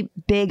really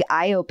big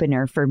eye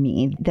opener for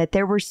me, that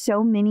there were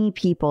so many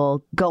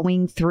people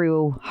going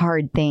through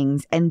hard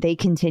things and they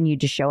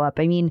continued to show up.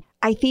 I mean,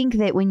 I think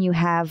that when you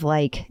have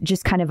like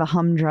just kind of a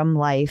humdrum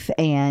life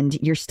and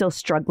you're still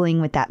struggling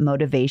with that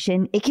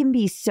motivation, it can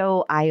be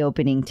so eye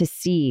opening to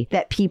see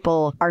that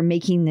people are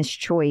making this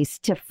choice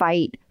to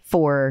fight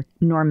for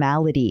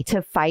normality,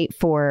 to fight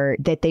for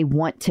that they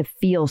want to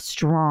feel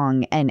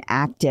strong and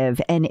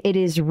active. And it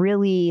is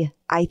really,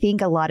 I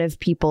think a lot of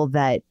people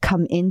that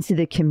come into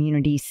the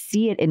community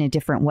see it in a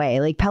different way.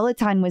 Like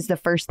Peloton was the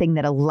first thing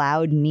that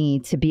allowed me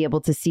to be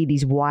able to see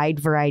these wide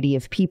variety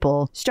of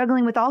people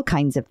struggling with all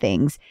kinds of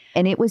things.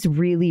 And it was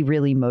really,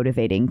 really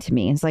motivating to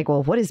me. It's like,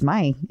 well, what is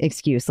my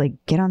excuse? Like,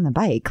 get on the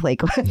bike.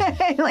 Like,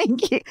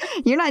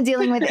 you're not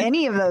dealing with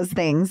any of those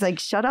things. Like,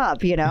 shut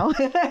up,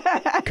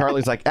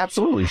 Carly's like,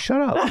 absolutely,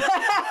 shut up.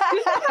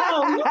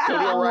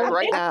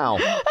 right now.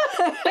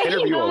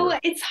 But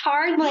it's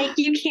hard. Like,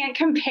 you can't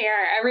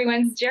compare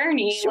everyone's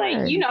journey. Sure.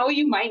 Like,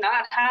 you might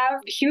not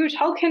have huge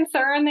health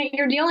concern that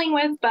you're dealing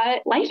with,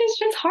 but life is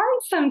just hard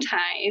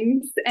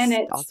sometimes. And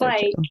it's also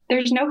like, true.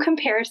 There's no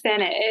comparison.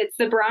 It's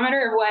the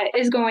barometer of what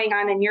is going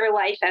on in your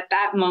life at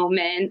that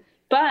moment.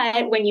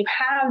 But when you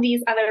have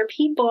these other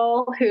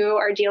people who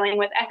are dealing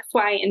with X,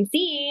 Y, and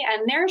Z,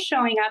 and they're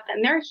showing up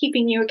and they're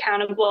keeping you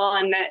accountable,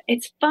 and that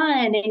it's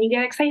fun and you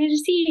get excited to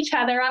see each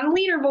other on the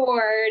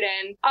leaderboard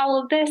and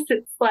all of this,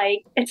 it's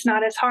like, it's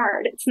not as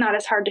hard. It's not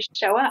as hard to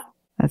show up.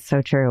 That's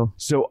so true.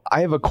 So I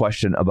have a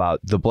question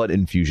about the blood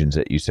infusions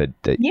that you said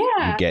that you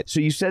get. So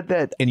you said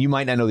that, and you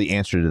might not know the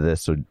answer to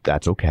this, so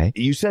that's okay.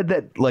 You said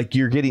that like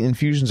you're getting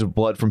infusions of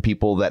blood from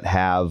people that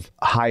have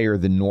higher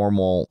than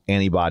normal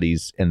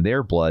antibodies in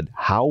their blood.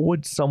 How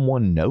would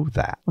someone know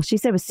that? Well, she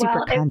said it was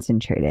super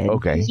concentrated.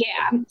 Okay.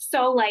 Yeah.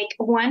 So like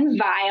one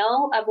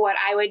vial of what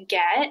I would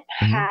get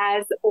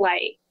has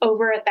like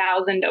over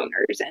 1,000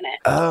 donors in it.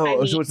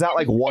 Oh, so it's not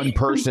like one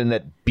person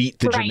that beat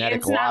the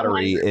genetic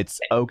lottery. It's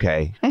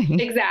okay.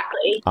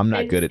 Exactly. I'm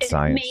not good at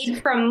science. It's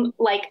made from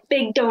like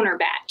big donor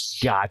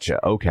batch.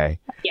 Gotcha. Okay.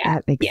 Yeah.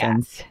 That makes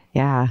sense.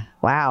 Yeah.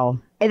 Wow.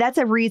 And that's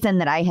a reason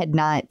that I had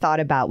not thought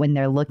about when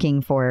they're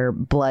looking for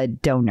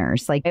blood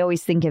donors. Like I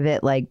always think of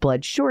it like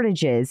blood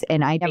shortages,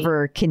 and I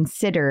never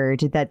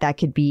considered that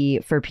could be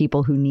for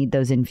people who need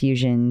those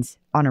infusions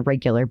on a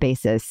regular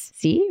basis.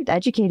 See,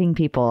 educating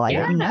people. I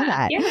didn't know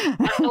that. Yeah.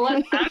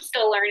 I'm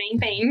still learning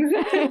things.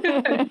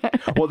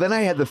 Well, then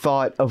I had the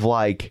thought of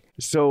like,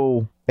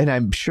 So, and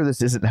I'm sure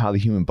this isn't how the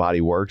human body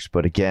works,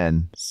 but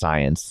again,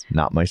 science,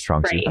 not my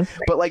strong suit. Right.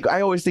 But like,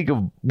 I always think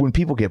of when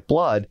people get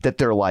blood that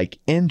they're like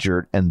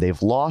injured and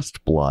they've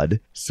lost blood,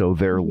 so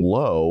they're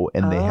low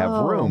and they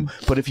have room.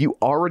 But if you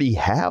already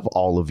have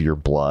all of your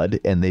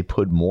blood and they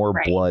put more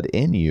blood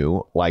in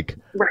you, like...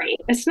 Right.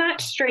 It's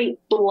not straight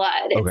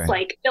blood. It's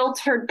like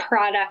filtered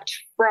product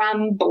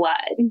from blood.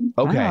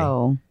 Okay.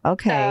 Oh,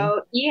 okay.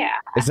 So, yeah.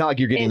 It's not like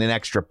you're getting an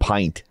extra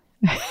pint.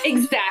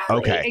 Exactly.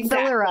 Okay. Exactly.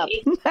 Fill her up.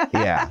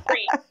 Yeah.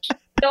 Great.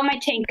 Fill my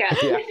tank up.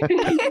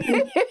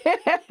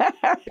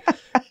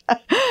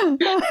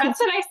 That's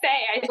what I say.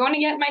 I want to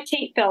get my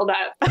tank filled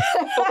up. Or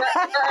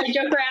I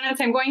joke around and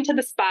say, I'm going to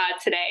the spa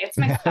today. It's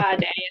my spa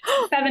day.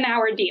 It's a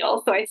 7-hour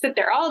deal. So I sit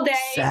there all day.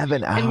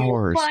 7 in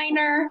hours.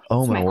 Recliner.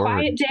 Oh, it's my word.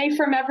 quiet day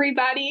from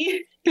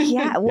everybody.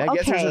 Yeah, well, I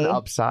guess there's an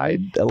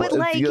upside. But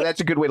like,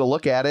 that's a good way to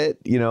look at it.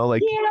 You know,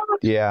 like,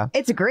 yeah.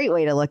 It's a great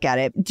way to look at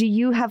it. Do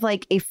you have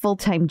like a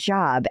full-time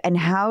job, and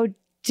how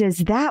does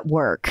that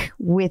work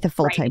with a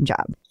full-time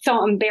job?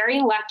 So I'm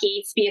very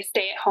lucky to be a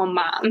stay-at-home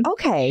mom.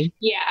 Okay.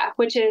 Yeah,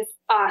 which is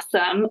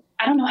awesome.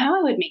 I don't know how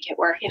I would make it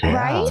work if I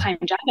had a full-time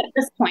job at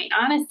this point.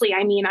 Honestly,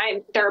 I mean,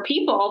 there are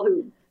people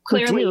who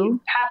clearly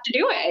have to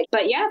do it.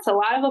 But yeah, it's a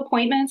lot of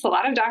appointments, a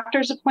lot of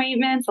doctor's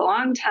appointments, a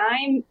long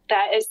time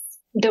that is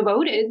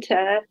devoted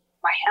to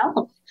my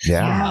health.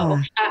 Yeah.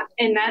 So,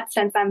 in that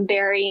sense, I'm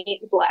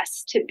very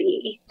blessed to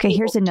be. Okay,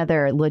 here's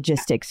another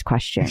logistics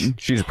question.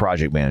 She's a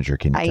project manager,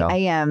 can you tell? I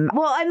am.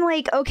 Well, I'm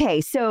like,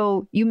 okay,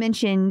 so you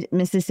mentioned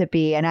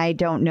Mississippi, and I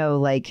don't know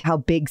like how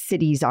big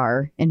cities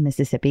are in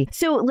Mississippi.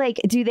 So like,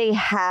 do they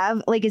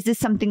have, like, is this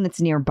something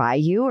that's nearby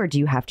you, or do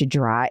you have to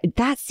drive?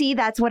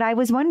 That's what I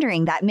was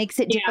wondering. That makes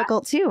it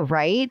difficult too,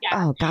 right?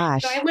 Yeah. Oh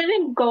gosh. So I live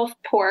in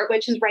Gulfport,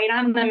 which is right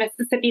on the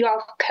Mississippi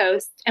Gulf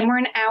Coast, and we're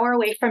an hour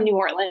away from New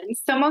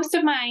Orleans. So most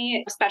of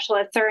my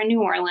specialists are in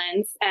New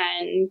Orleans,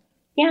 and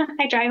yeah,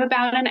 I drive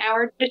about an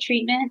hour to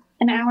treatment,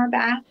 an hour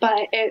back.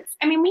 But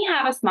we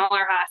have a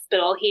smaller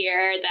hospital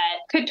here that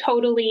could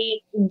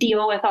totally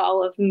deal with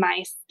all of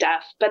my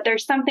stuff. But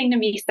there's something to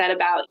be said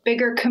about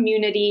bigger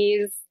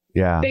communities,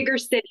 bigger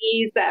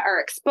cities that are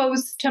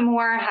exposed to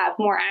more, have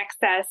more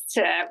access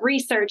to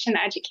research and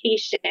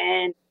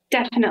education.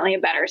 Definitely a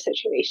better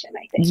situation,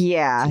 I think.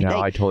 Yeah. No,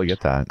 I totally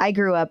get that. I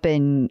grew up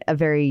in a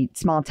very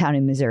small town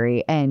in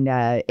Missouri, and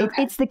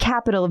it's the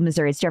capital of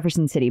Missouri. It's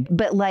Jefferson City.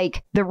 But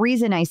like, the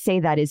reason I say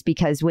that is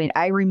because when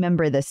I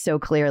remember this so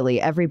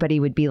clearly, everybody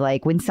would be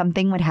like, when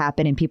something would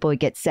happen and people would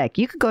get sick,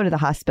 you could go to the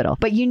hospital.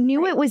 But you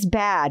knew it was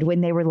bad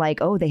when they were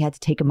like, oh, they had to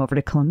take them over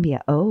to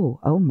Columbia.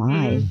 Oh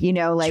my. You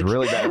know, like. It's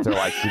really bad if they're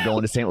like, you're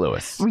going to St.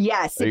 Louis.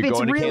 Yes. Or If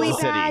it's really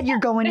bad, you're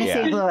going to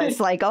St. Louis.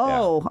 Like,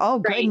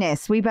 oh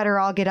goodness, we better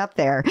all get up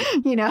there.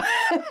 You know?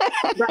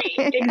 Right,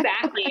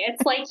 exactly.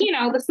 It's like,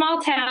 the small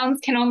towns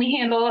can only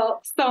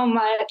handle so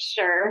much,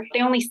 or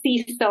they only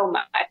see so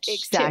much.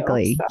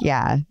 Exactly. Too, so.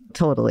 Yeah,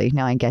 totally.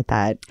 No, I get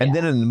that. And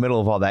then in the middle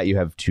of all that, you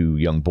have 2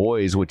 young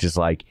boys, which is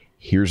like,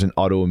 here's an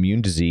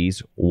autoimmune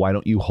disease. Why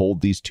don't you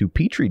hold these 2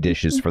 petri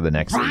dishes for the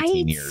next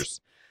 18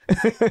 years?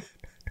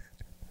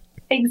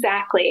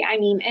 Exactly. I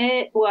mean,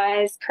 it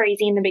was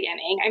crazy in the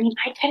beginning. I mean,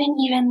 I couldn't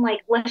even like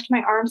lift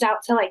my arms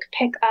out to like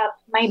pick up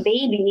my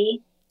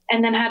baby,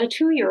 and then had a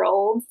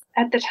 2-year-old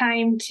at the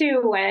time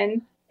too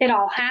when it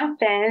all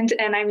happened.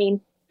 And I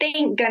mean,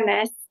 thank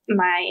goodness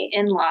my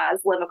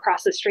in-laws live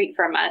across the street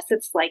from us.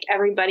 It's like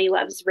everybody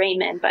loves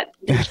Raymond, but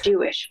the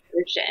Jewish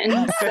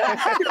version.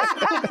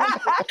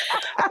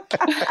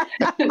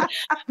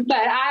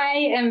 But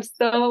I am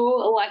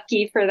so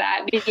lucky for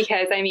that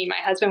because, I mean, my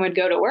husband would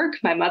go to work.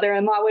 My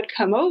mother-in-law would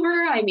come over.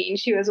 I mean,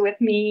 she was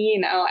with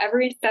me,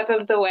 every step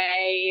of the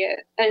way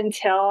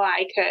until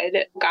I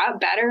got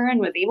better and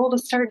was able to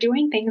start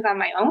doing things on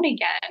my own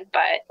again.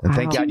 But and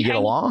thank God you get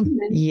along.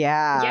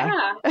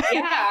 Yeah,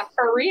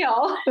 for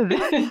real.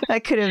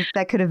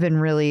 That could have been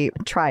really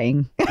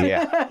trying.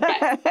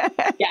 Yeah.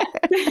 Yes.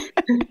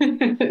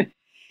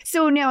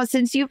 So now,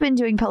 since you've been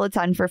doing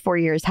Peloton for 4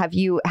 years, have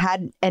you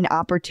had an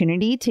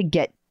opportunity to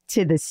get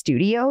to the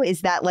studio?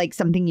 Is that like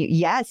something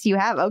yes, you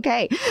have.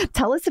 Okay.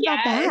 Tell us about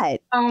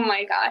that. Oh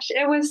my gosh.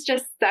 It was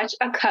just such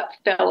a cup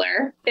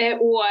filler.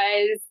 It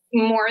was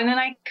more than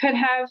I could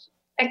have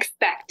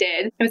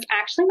expected. It was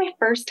actually my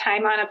first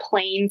time on a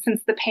plane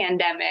since the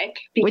pandemic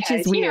because, which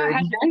is weird. I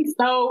had been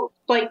so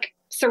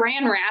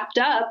saran wrapped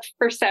up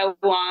for so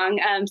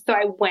long. So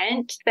I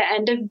went the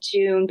end of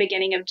June,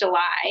 beginning of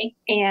July.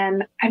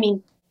 And I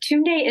mean,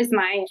 Tunde is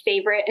my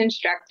favorite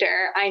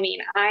instructor. I mean,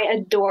 I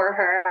adore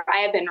her.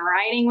 I have been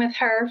riding with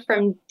her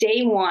from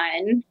day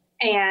one.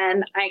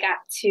 And I got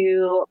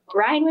to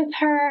ride with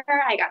her.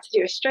 I got to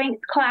do a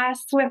strength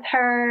class with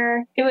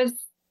her. It was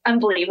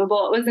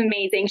unbelievable. It was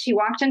amazing. She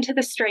walked into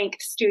the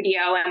strength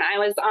studio and I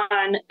was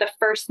on the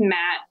first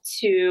mat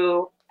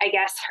to, I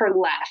guess, her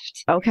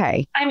left.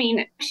 Okay. I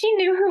mean, she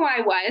knew who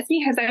I was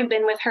because I've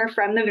been with her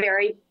from the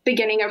very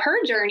beginning of her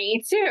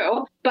journey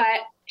too. But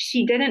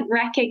she didn't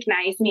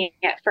recognize me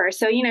at first.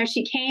 So,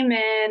 she came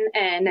in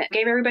and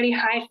gave everybody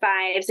high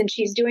fives, and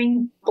she's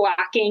doing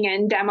blocking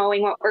and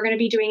demoing what we're going to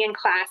be doing in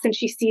class. And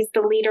she sees the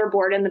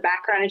leaderboard in the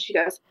background and she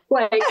goes,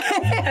 like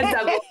a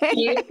double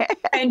P,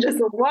 and just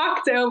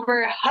walked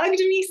over, hugged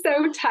me so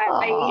tight.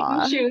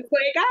 And she was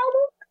like,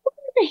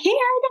 I'm here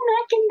to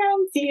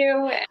recognize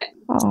you.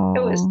 And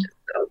it was just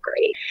so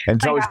great. And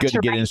it's always good to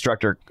get an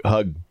instructor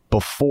hug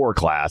before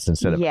class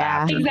instead of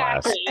after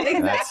exactly, class.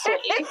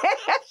 Exactly.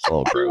 That's a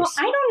little gross.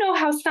 Well, I don't know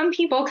how some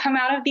people come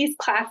out of these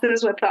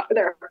classes with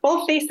their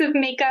full face of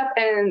makeup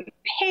and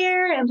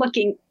hair and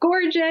looking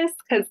gorgeous.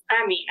 Because,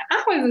 I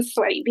was a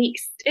sweaty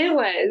beast.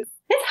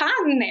 It's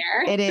hot in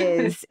there. It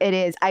is. It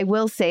is. I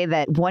will say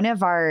that one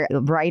of our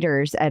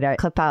writers at a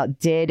Clip Out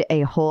did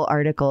a whole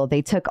article.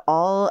 They took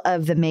all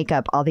of the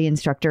makeup all the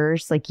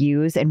instructors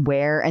use and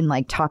wear and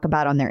talk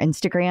about on their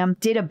Instagram,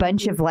 did a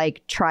bunch of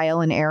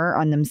trial and error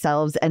on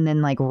themselves, and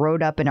then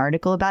wrote up an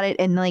article about it.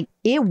 And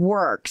it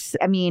works.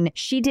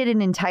 She did an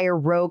entire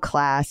row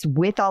class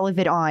with all of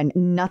it on.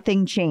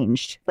 Nothing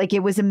changed.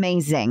 It was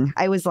amazing.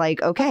 I was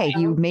like, okay,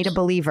 you made a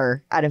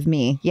believer out of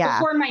me. Yeah.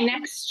 Before my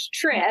next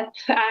trip,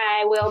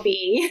 I will be.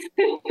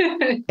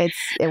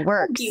 It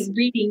works. He's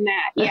reading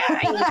that.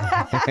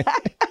 Yeah.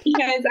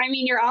 Because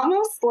you're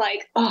almost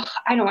like, oh,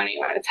 I don't want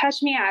anyone to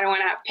touch me. I don't want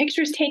to have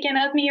pictures taken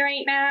of me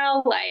right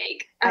now.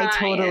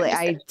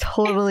 I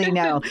totally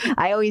know.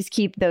 I always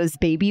keep those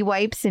baby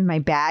wipes in my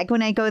bag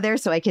when I go there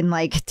so I can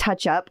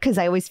touch up, because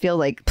I always feel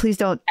like, please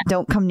don't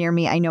come near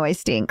me. I know I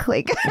stink.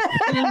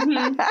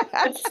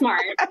 That's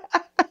smart.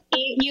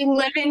 You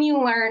live and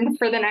you learn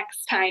for the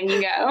next time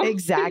you go.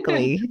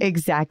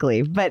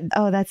 Exactly. But,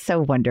 oh, that's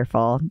so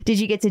wonderful. Did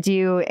you get to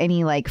do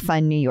any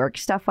fun New York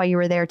stuff while you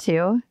were there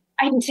too?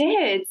 I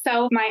did.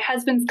 So my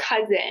husband's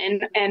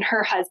cousin and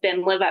her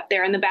husband live up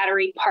there in the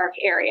Battery Park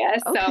area.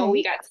 Okay. So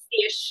we got to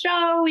see a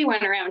show. We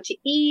went around to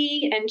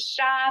eat and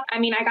shop. I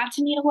got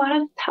to meet a lot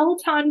of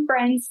Peloton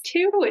friends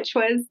too, which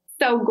was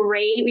so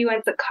great. We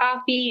went to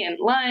coffee and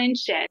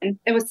lunch, and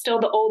it was still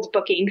the old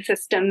booking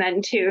system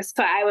then too.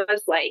 So I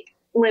was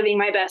living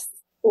my best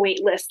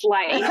waitlist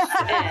life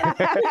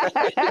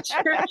and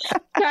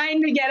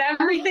trying to get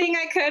everything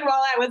I could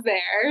while I was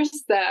there.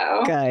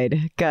 So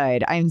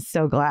good. I'm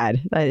so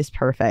glad. That is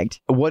perfect.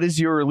 What is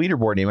your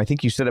leaderboard name? I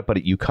think you said it,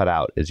 but you cut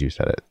out as you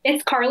said it.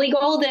 It's Carly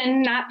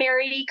Goldin, not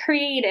very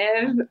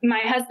creative.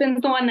 My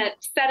husband's the one that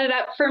set it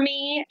up for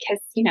me because,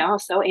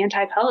 so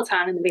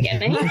anti-Peloton in the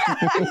beginning.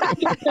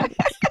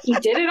 He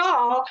did it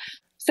all.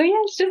 So yeah,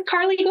 it's just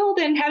Carly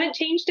Goldin. Haven't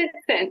changed it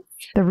since.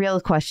 The real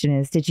question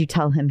is, did you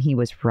tell him he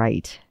was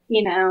right?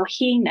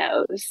 He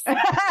knows.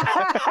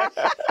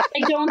 I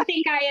don't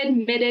think I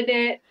admitted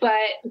it,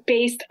 but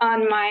based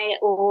on my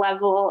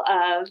level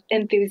of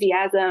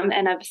enthusiasm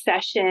and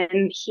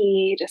obsession,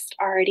 he just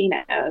already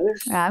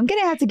knows. I'm going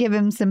to have to give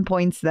him some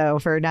points, though,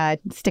 for not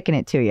sticking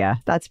it to you.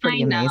 That's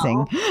pretty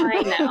amazing.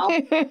 I know.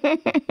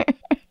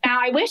 Now,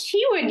 I wish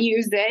he would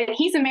use it.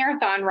 He's a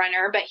marathon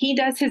runner, but he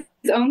does his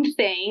own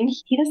thing.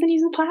 He doesn't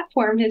use a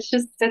platform.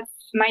 That's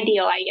my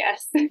deal, I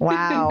guess.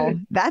 Wow.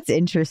 That's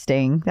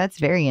interesting. That's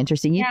very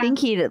interesting. You'd think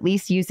he'd at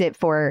least use it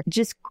for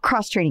just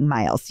cross-training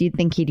miles. You'd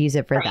think he'd use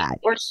it for that.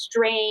 Or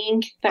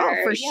strength.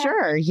 For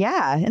sure.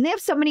 Yeah. And they have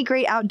so many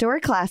great outdoor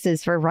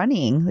classes for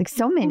running.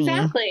 So many.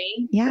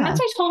 Exactly. Yeah. And that's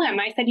what I told him.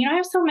 I said, I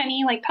have so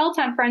many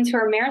Peloton friends who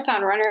are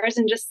marathon runners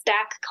and just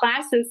stack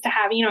classes to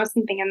have,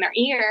 something in their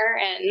ear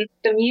and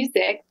the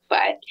music.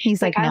 But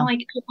he's like, I don't like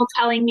people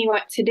telling me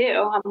what to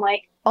do. I'm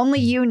like, only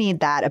you need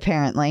that,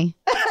 apparently.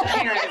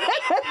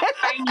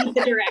 I need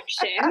the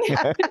direction.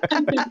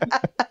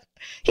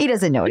 He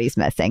doesn't know what he's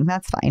missing.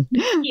 That's fine.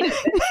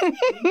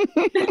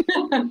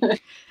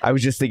 I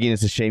was just thinking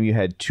it's a shame you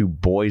had 2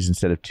 boys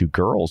instead of 2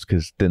 girls,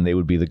 because then they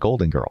would be the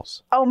Golden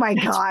Girls. Oh, my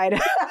God.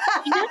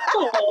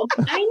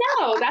 I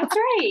know. That's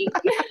right.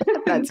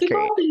 That's the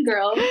great. Golden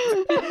Girls.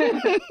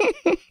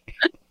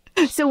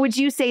 So would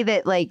you say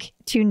that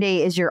Tunde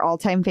is your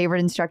all-time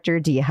favorite instructor?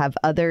 Do you have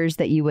others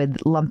that you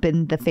would lump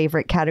in the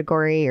favorite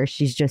category, or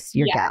she's just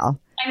your gal?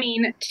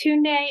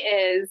 Tunde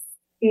is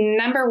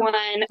number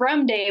one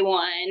from day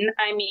one.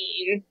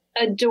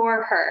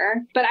 Adore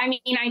her. But I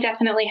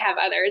definitely have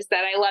others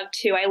that I love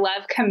too. I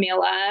love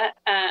Camila.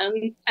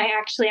 I'm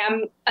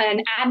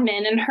an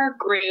admin in her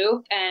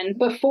group. And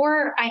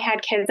before I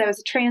had kids, I was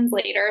a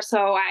translator.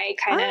 So I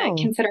kind of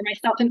consider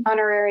myself an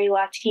honorary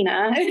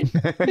Latina.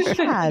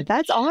 Yeah,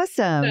 that's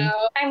awesome.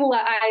 So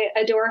I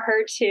adore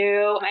her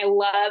too. I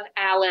love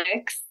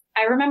Alex.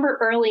 I remember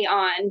early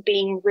on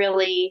being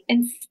really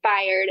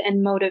inspired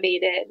and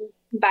motivated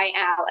by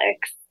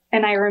Alex.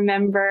 And I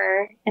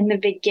remember in the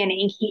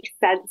beginning, he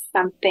said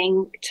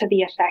something to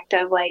the effect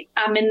of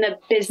I'm in the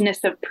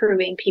business of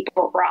proving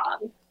people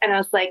wrong. And I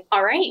was like,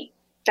 all right,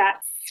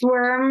 that's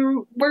where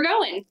we're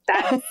going.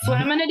 That's what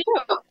I'm going to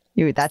do.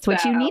 That's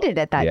what you needed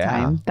at that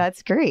time.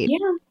 That's great. Yeah.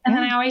 And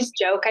then I always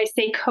joke, I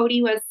say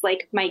Cody was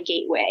like my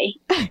gateway,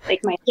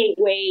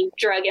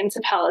 drug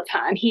into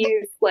Peloton.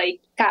 He's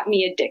like got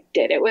me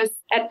addicted. It was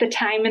at the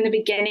time in the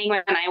beginning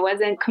when I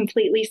wasn't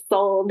completely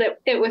sold.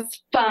 It was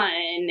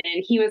fun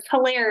and he was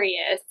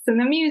hilarious and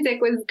the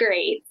music was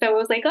great. So it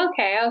was like,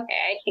 okay,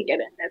 I can get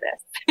into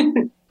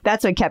this.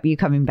 That's what kept you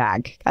coming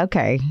back.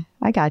 Okay.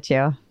 I got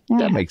you. Yeah.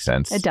 That makes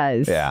sense. It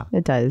does. Yeah.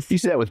 It does. You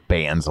see that with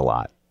bands a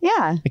lot.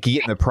 Yeah. Like you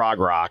get into prog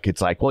rock, it's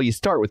like, well, you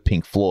start with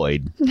Pink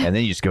Floyd and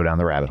then you just go down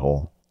the rabbit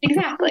hole.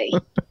 Exactly.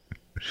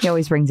 He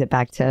always brings it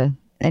back to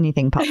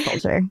anything pop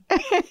culture.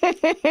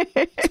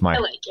 It's my, I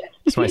like it.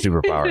 It's my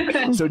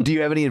superpower. So do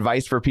you have any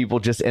advice for people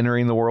just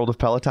entering the world of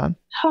Peloton?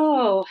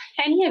 Oh,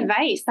 any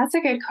advice? That's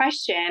a good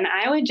question.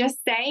 I would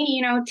just say,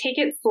 take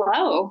it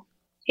slow.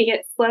 Take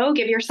it slow.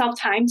 Give yourself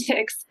time to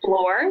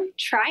explore.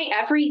 Try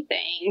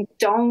everything.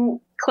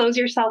 Don't close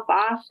yourself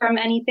off from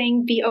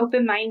anything. Be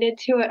open-minded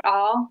to it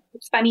all.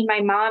 It's funny. My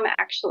mom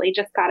actually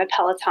just got a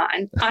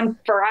Peloton on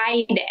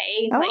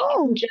Friday.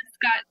 Oh. Just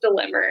got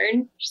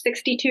delivered.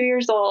 62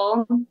 years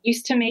old.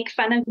 Used to make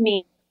fun of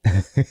me.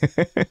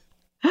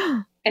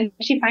 And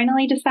she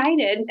finally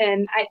decided,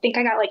 and I think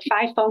I got like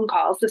 5 phone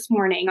calls this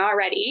morning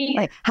already.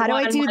 Like, how do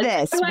I do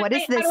this? What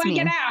does this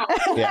mean? How do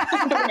I get out?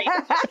 How do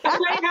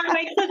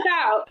I click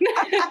out?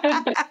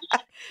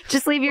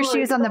 Just leave your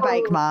shoes on the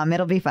bike, Mom.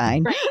 It'll be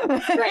fine.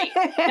 Right.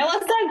 Ella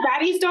says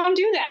baddies don't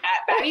do that.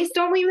 Baddies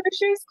don't leave their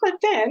shoes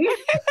clipped in.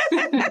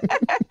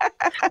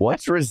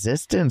 What's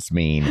resistance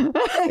mean?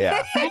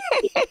 Yeah.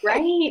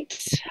 Right.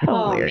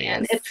 Oh,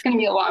 man. It's going to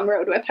be a long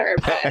road with her,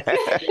 but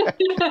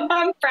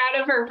I'm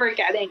proud of her for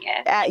getting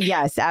it.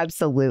 Yes,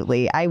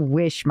 absolutely. I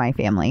wish my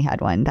family had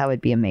one. That would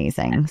be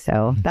amazing.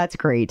 So that's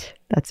great.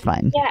 That's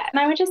fun. Yeah. And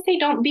I would just say,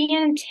 don't be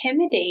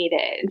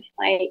intimidated.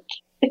 Like,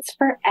 it's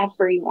for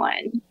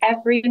everyone.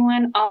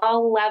 Everyone,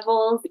 all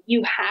levels.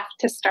 You have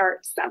to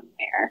start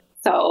somewhere.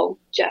 So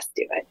just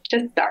do it.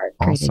 Just start.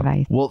 Great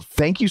advice. Well,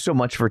 thank you so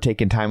much for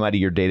taking time out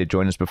of your day to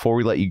join us. Before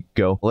we let you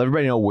go, let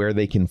everybody know where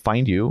they can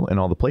find you and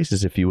all the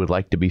places if you would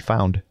like to be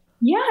found.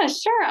 Yeah,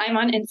 sure. I'm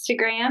on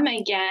Instagram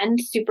again.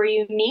 Super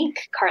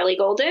unique, Carly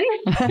Goldin.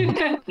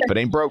 If it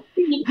ain't broke.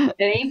 It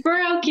ain't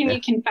broke. And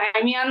you can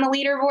find me on the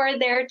leaderboard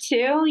there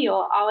too.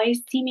 You'll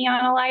always see me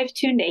on a live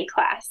Tune Day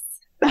class.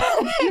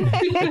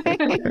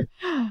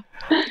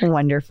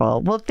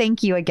 Wonderful. Well,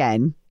 thank you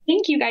again.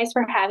 Thank you guys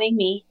for having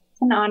me.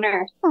 It's an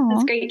honor. Aw.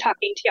 It's great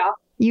talking to y'all.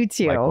 You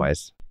too.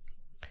 Likewise.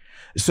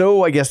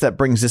 So I guess that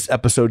brings this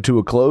episode to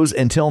a close.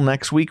 Until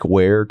next week,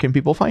 where can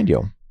people find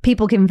you?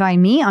 People can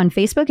find me on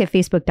Facebook at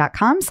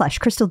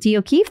facebook.com/Crystal D.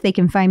 O'Keefe. They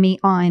can find me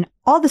on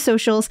all the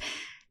socials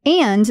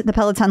and the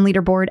Peloton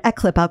leaderboard at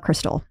Clip Out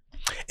Crystal.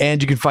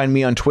 And you can find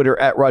me on Twitter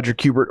at Roger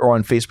Kubert or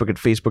on Facebook at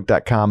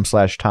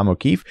facebook.com/Tom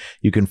O'Keefe.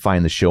 You can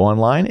find the show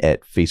online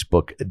at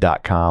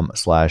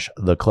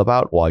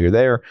facebook.com/theclipout. While you're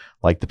there,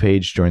 like the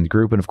page, join the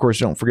group. And of course,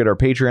 don't forget our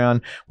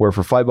Patreon, where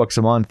for $5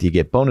 a month, you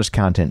get bonus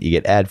content, you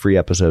get ad-free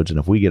episodes. And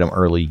if we get them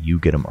early, you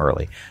get them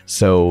early.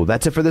 So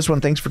that's it for this one.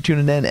 Thanks for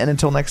tuning in. And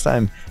until next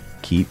time,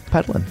 keep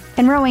pedaling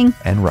And rowing.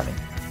 and running.